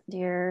dressed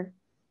deer,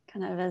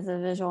 kind of as a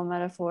visual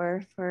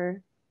metaphor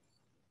for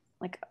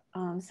like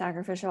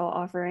sacrificial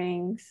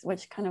offerings,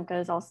 which kind of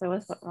goes also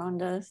with what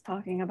Rhonda is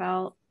talking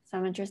about. So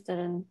I'm interested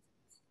in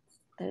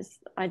those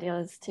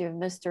ideas too of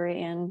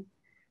mystery and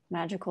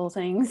magical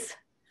things.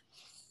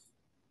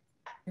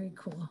 Very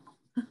cool.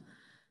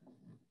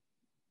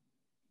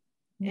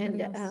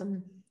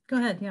 And go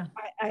ahead. Yeah,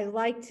 I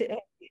liked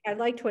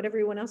what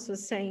everyone else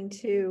was saying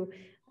too.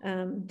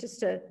 Just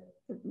to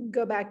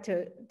go back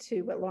to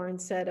what Lauren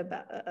said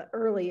about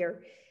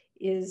earlier,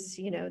 is,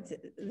 you know,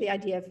 the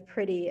idea of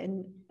pretty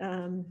and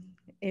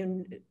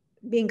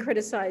being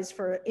criticized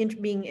for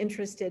being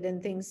interested in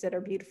things that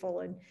are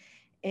beautiful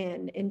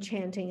and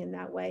enchanting in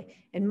that way.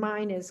 And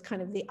mine is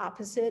kind of the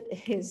opposite,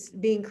 is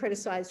being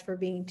criticized for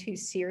being too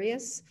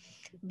serious.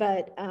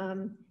 But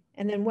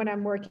and then what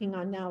I'm working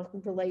on now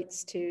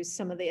relates to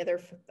some of the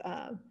other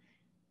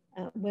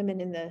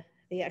women in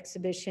the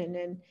exhibition,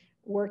 and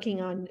working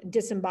on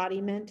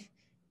disembodiment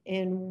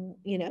and,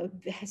 you know,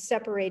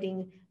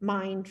 separating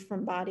mind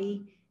from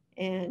body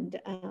and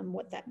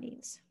what that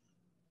means.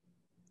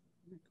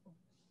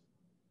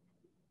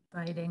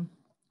 exciting.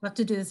 We'll have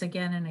to do this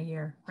again in a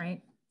year,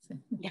 right? So,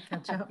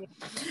 catch up.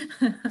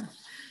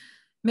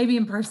 Maybe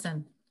in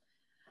person.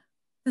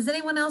 Does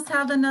anyone else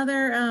have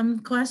another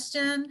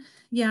question?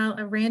 Yeah,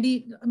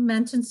 Randy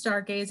mentioned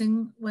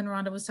stargazing when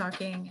Rhonda was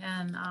talking,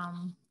 and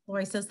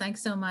Lori says,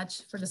 thanks so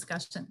much for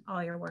discussion,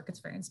 all your work, it's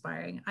very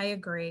inspiring. I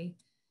agree.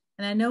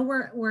 And I know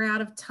we're out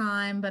of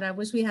time, but I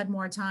wish we had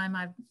more time.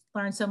 I've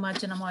learned so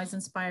much, and I'm always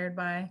inspired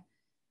by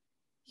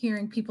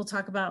hearing people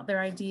talk about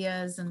their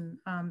ideas. And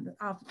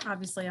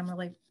obviously I'm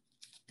really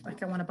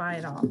like, I want to buy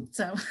it all.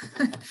 So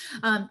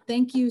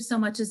thank you so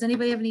much. Does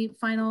anybody have any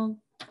final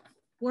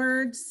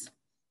words?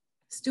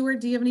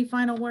 Stuart, do you have any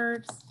final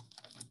words?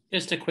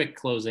 Just a quick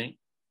closing.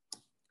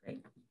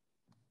 Great.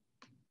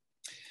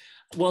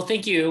 Well,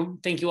 thank you.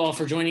 Thank you all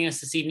for joining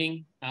us this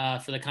evening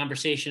for the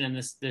conversation and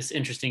this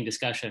interesting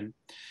discussion.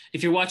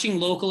 If you're watching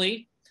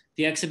locally,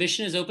 the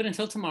exhibition is open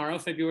until tomorrow,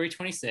 February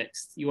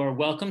 26th. You are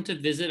welcome to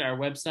visit our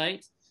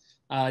website,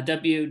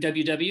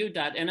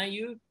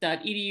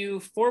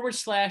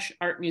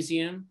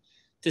 www.niu.edu/art-museum,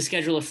 to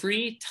schedule a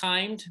free,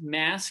 timed,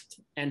 masked,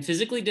 and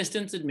physically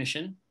distanced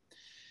admission.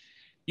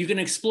 You can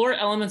explore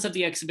elements of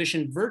the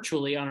exhibition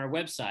virtually on our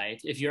website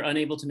if you're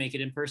unable to make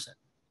it in person.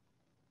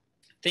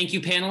 Thank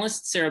you,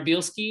 panelists Sarah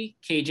Bielski,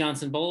 Kay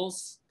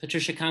Johnson-Bowles,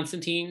 Patricia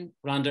Constantine,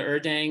 Rhonda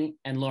Erdang,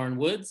 and Lauren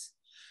Woods.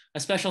 A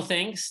special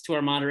thanks to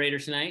our moderator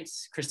tonight,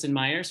 Kristen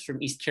Myers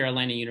from East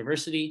Carolina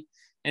University.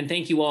 And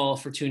thank you all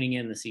for tuning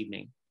in this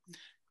evening.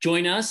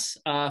 Join us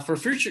for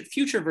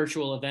future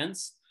virtual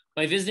events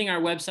by visiting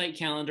our website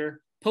calendar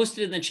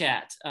posted in the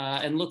chat,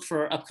 and look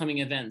for our upcoming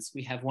events.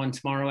 We have one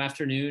tomorrow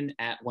afternoon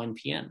at 1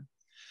 p.m.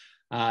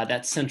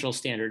 That's Central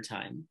Standard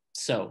Time.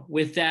 So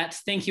with that,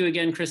 thank you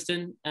again,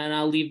 Kristen, and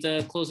I'll leave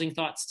the closing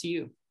thoughts to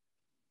you.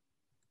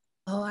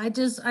 Oh, I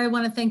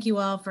want to thank you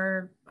all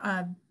for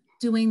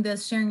doing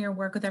this, sharing your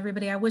work with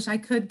everybody. I wish I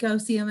could go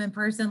see them in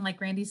person.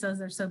 Like Randy says,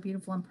 they're so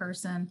beautiful in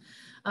person.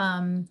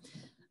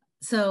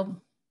 So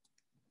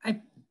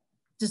I'm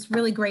just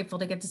really grateful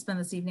to get to spend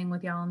this evening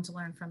with y'all and to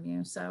learn from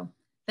you. So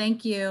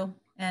thank you.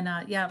 And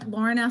yeah,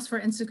 Lauren asked for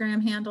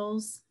Instagram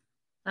handles.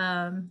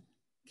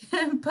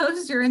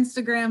 Post your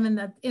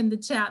Instagram in the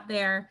chat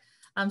there,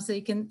 so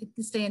you can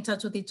stay in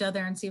touch with each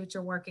other and see what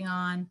you're working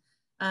on.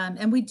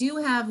 And we do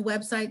have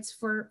websites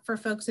for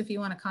folks if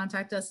you want to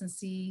contact us and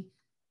see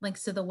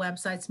links to the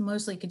websites.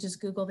 Mostly you could just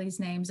Google these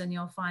names and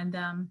you'll find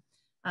them,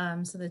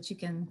 so that you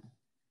can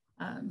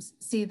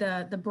see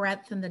the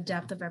breadth and the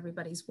depth of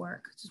everybody's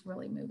work, which is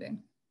really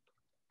moving.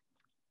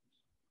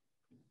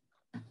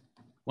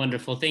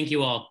 Wonderful. Thank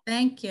you all.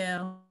 Thank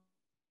you.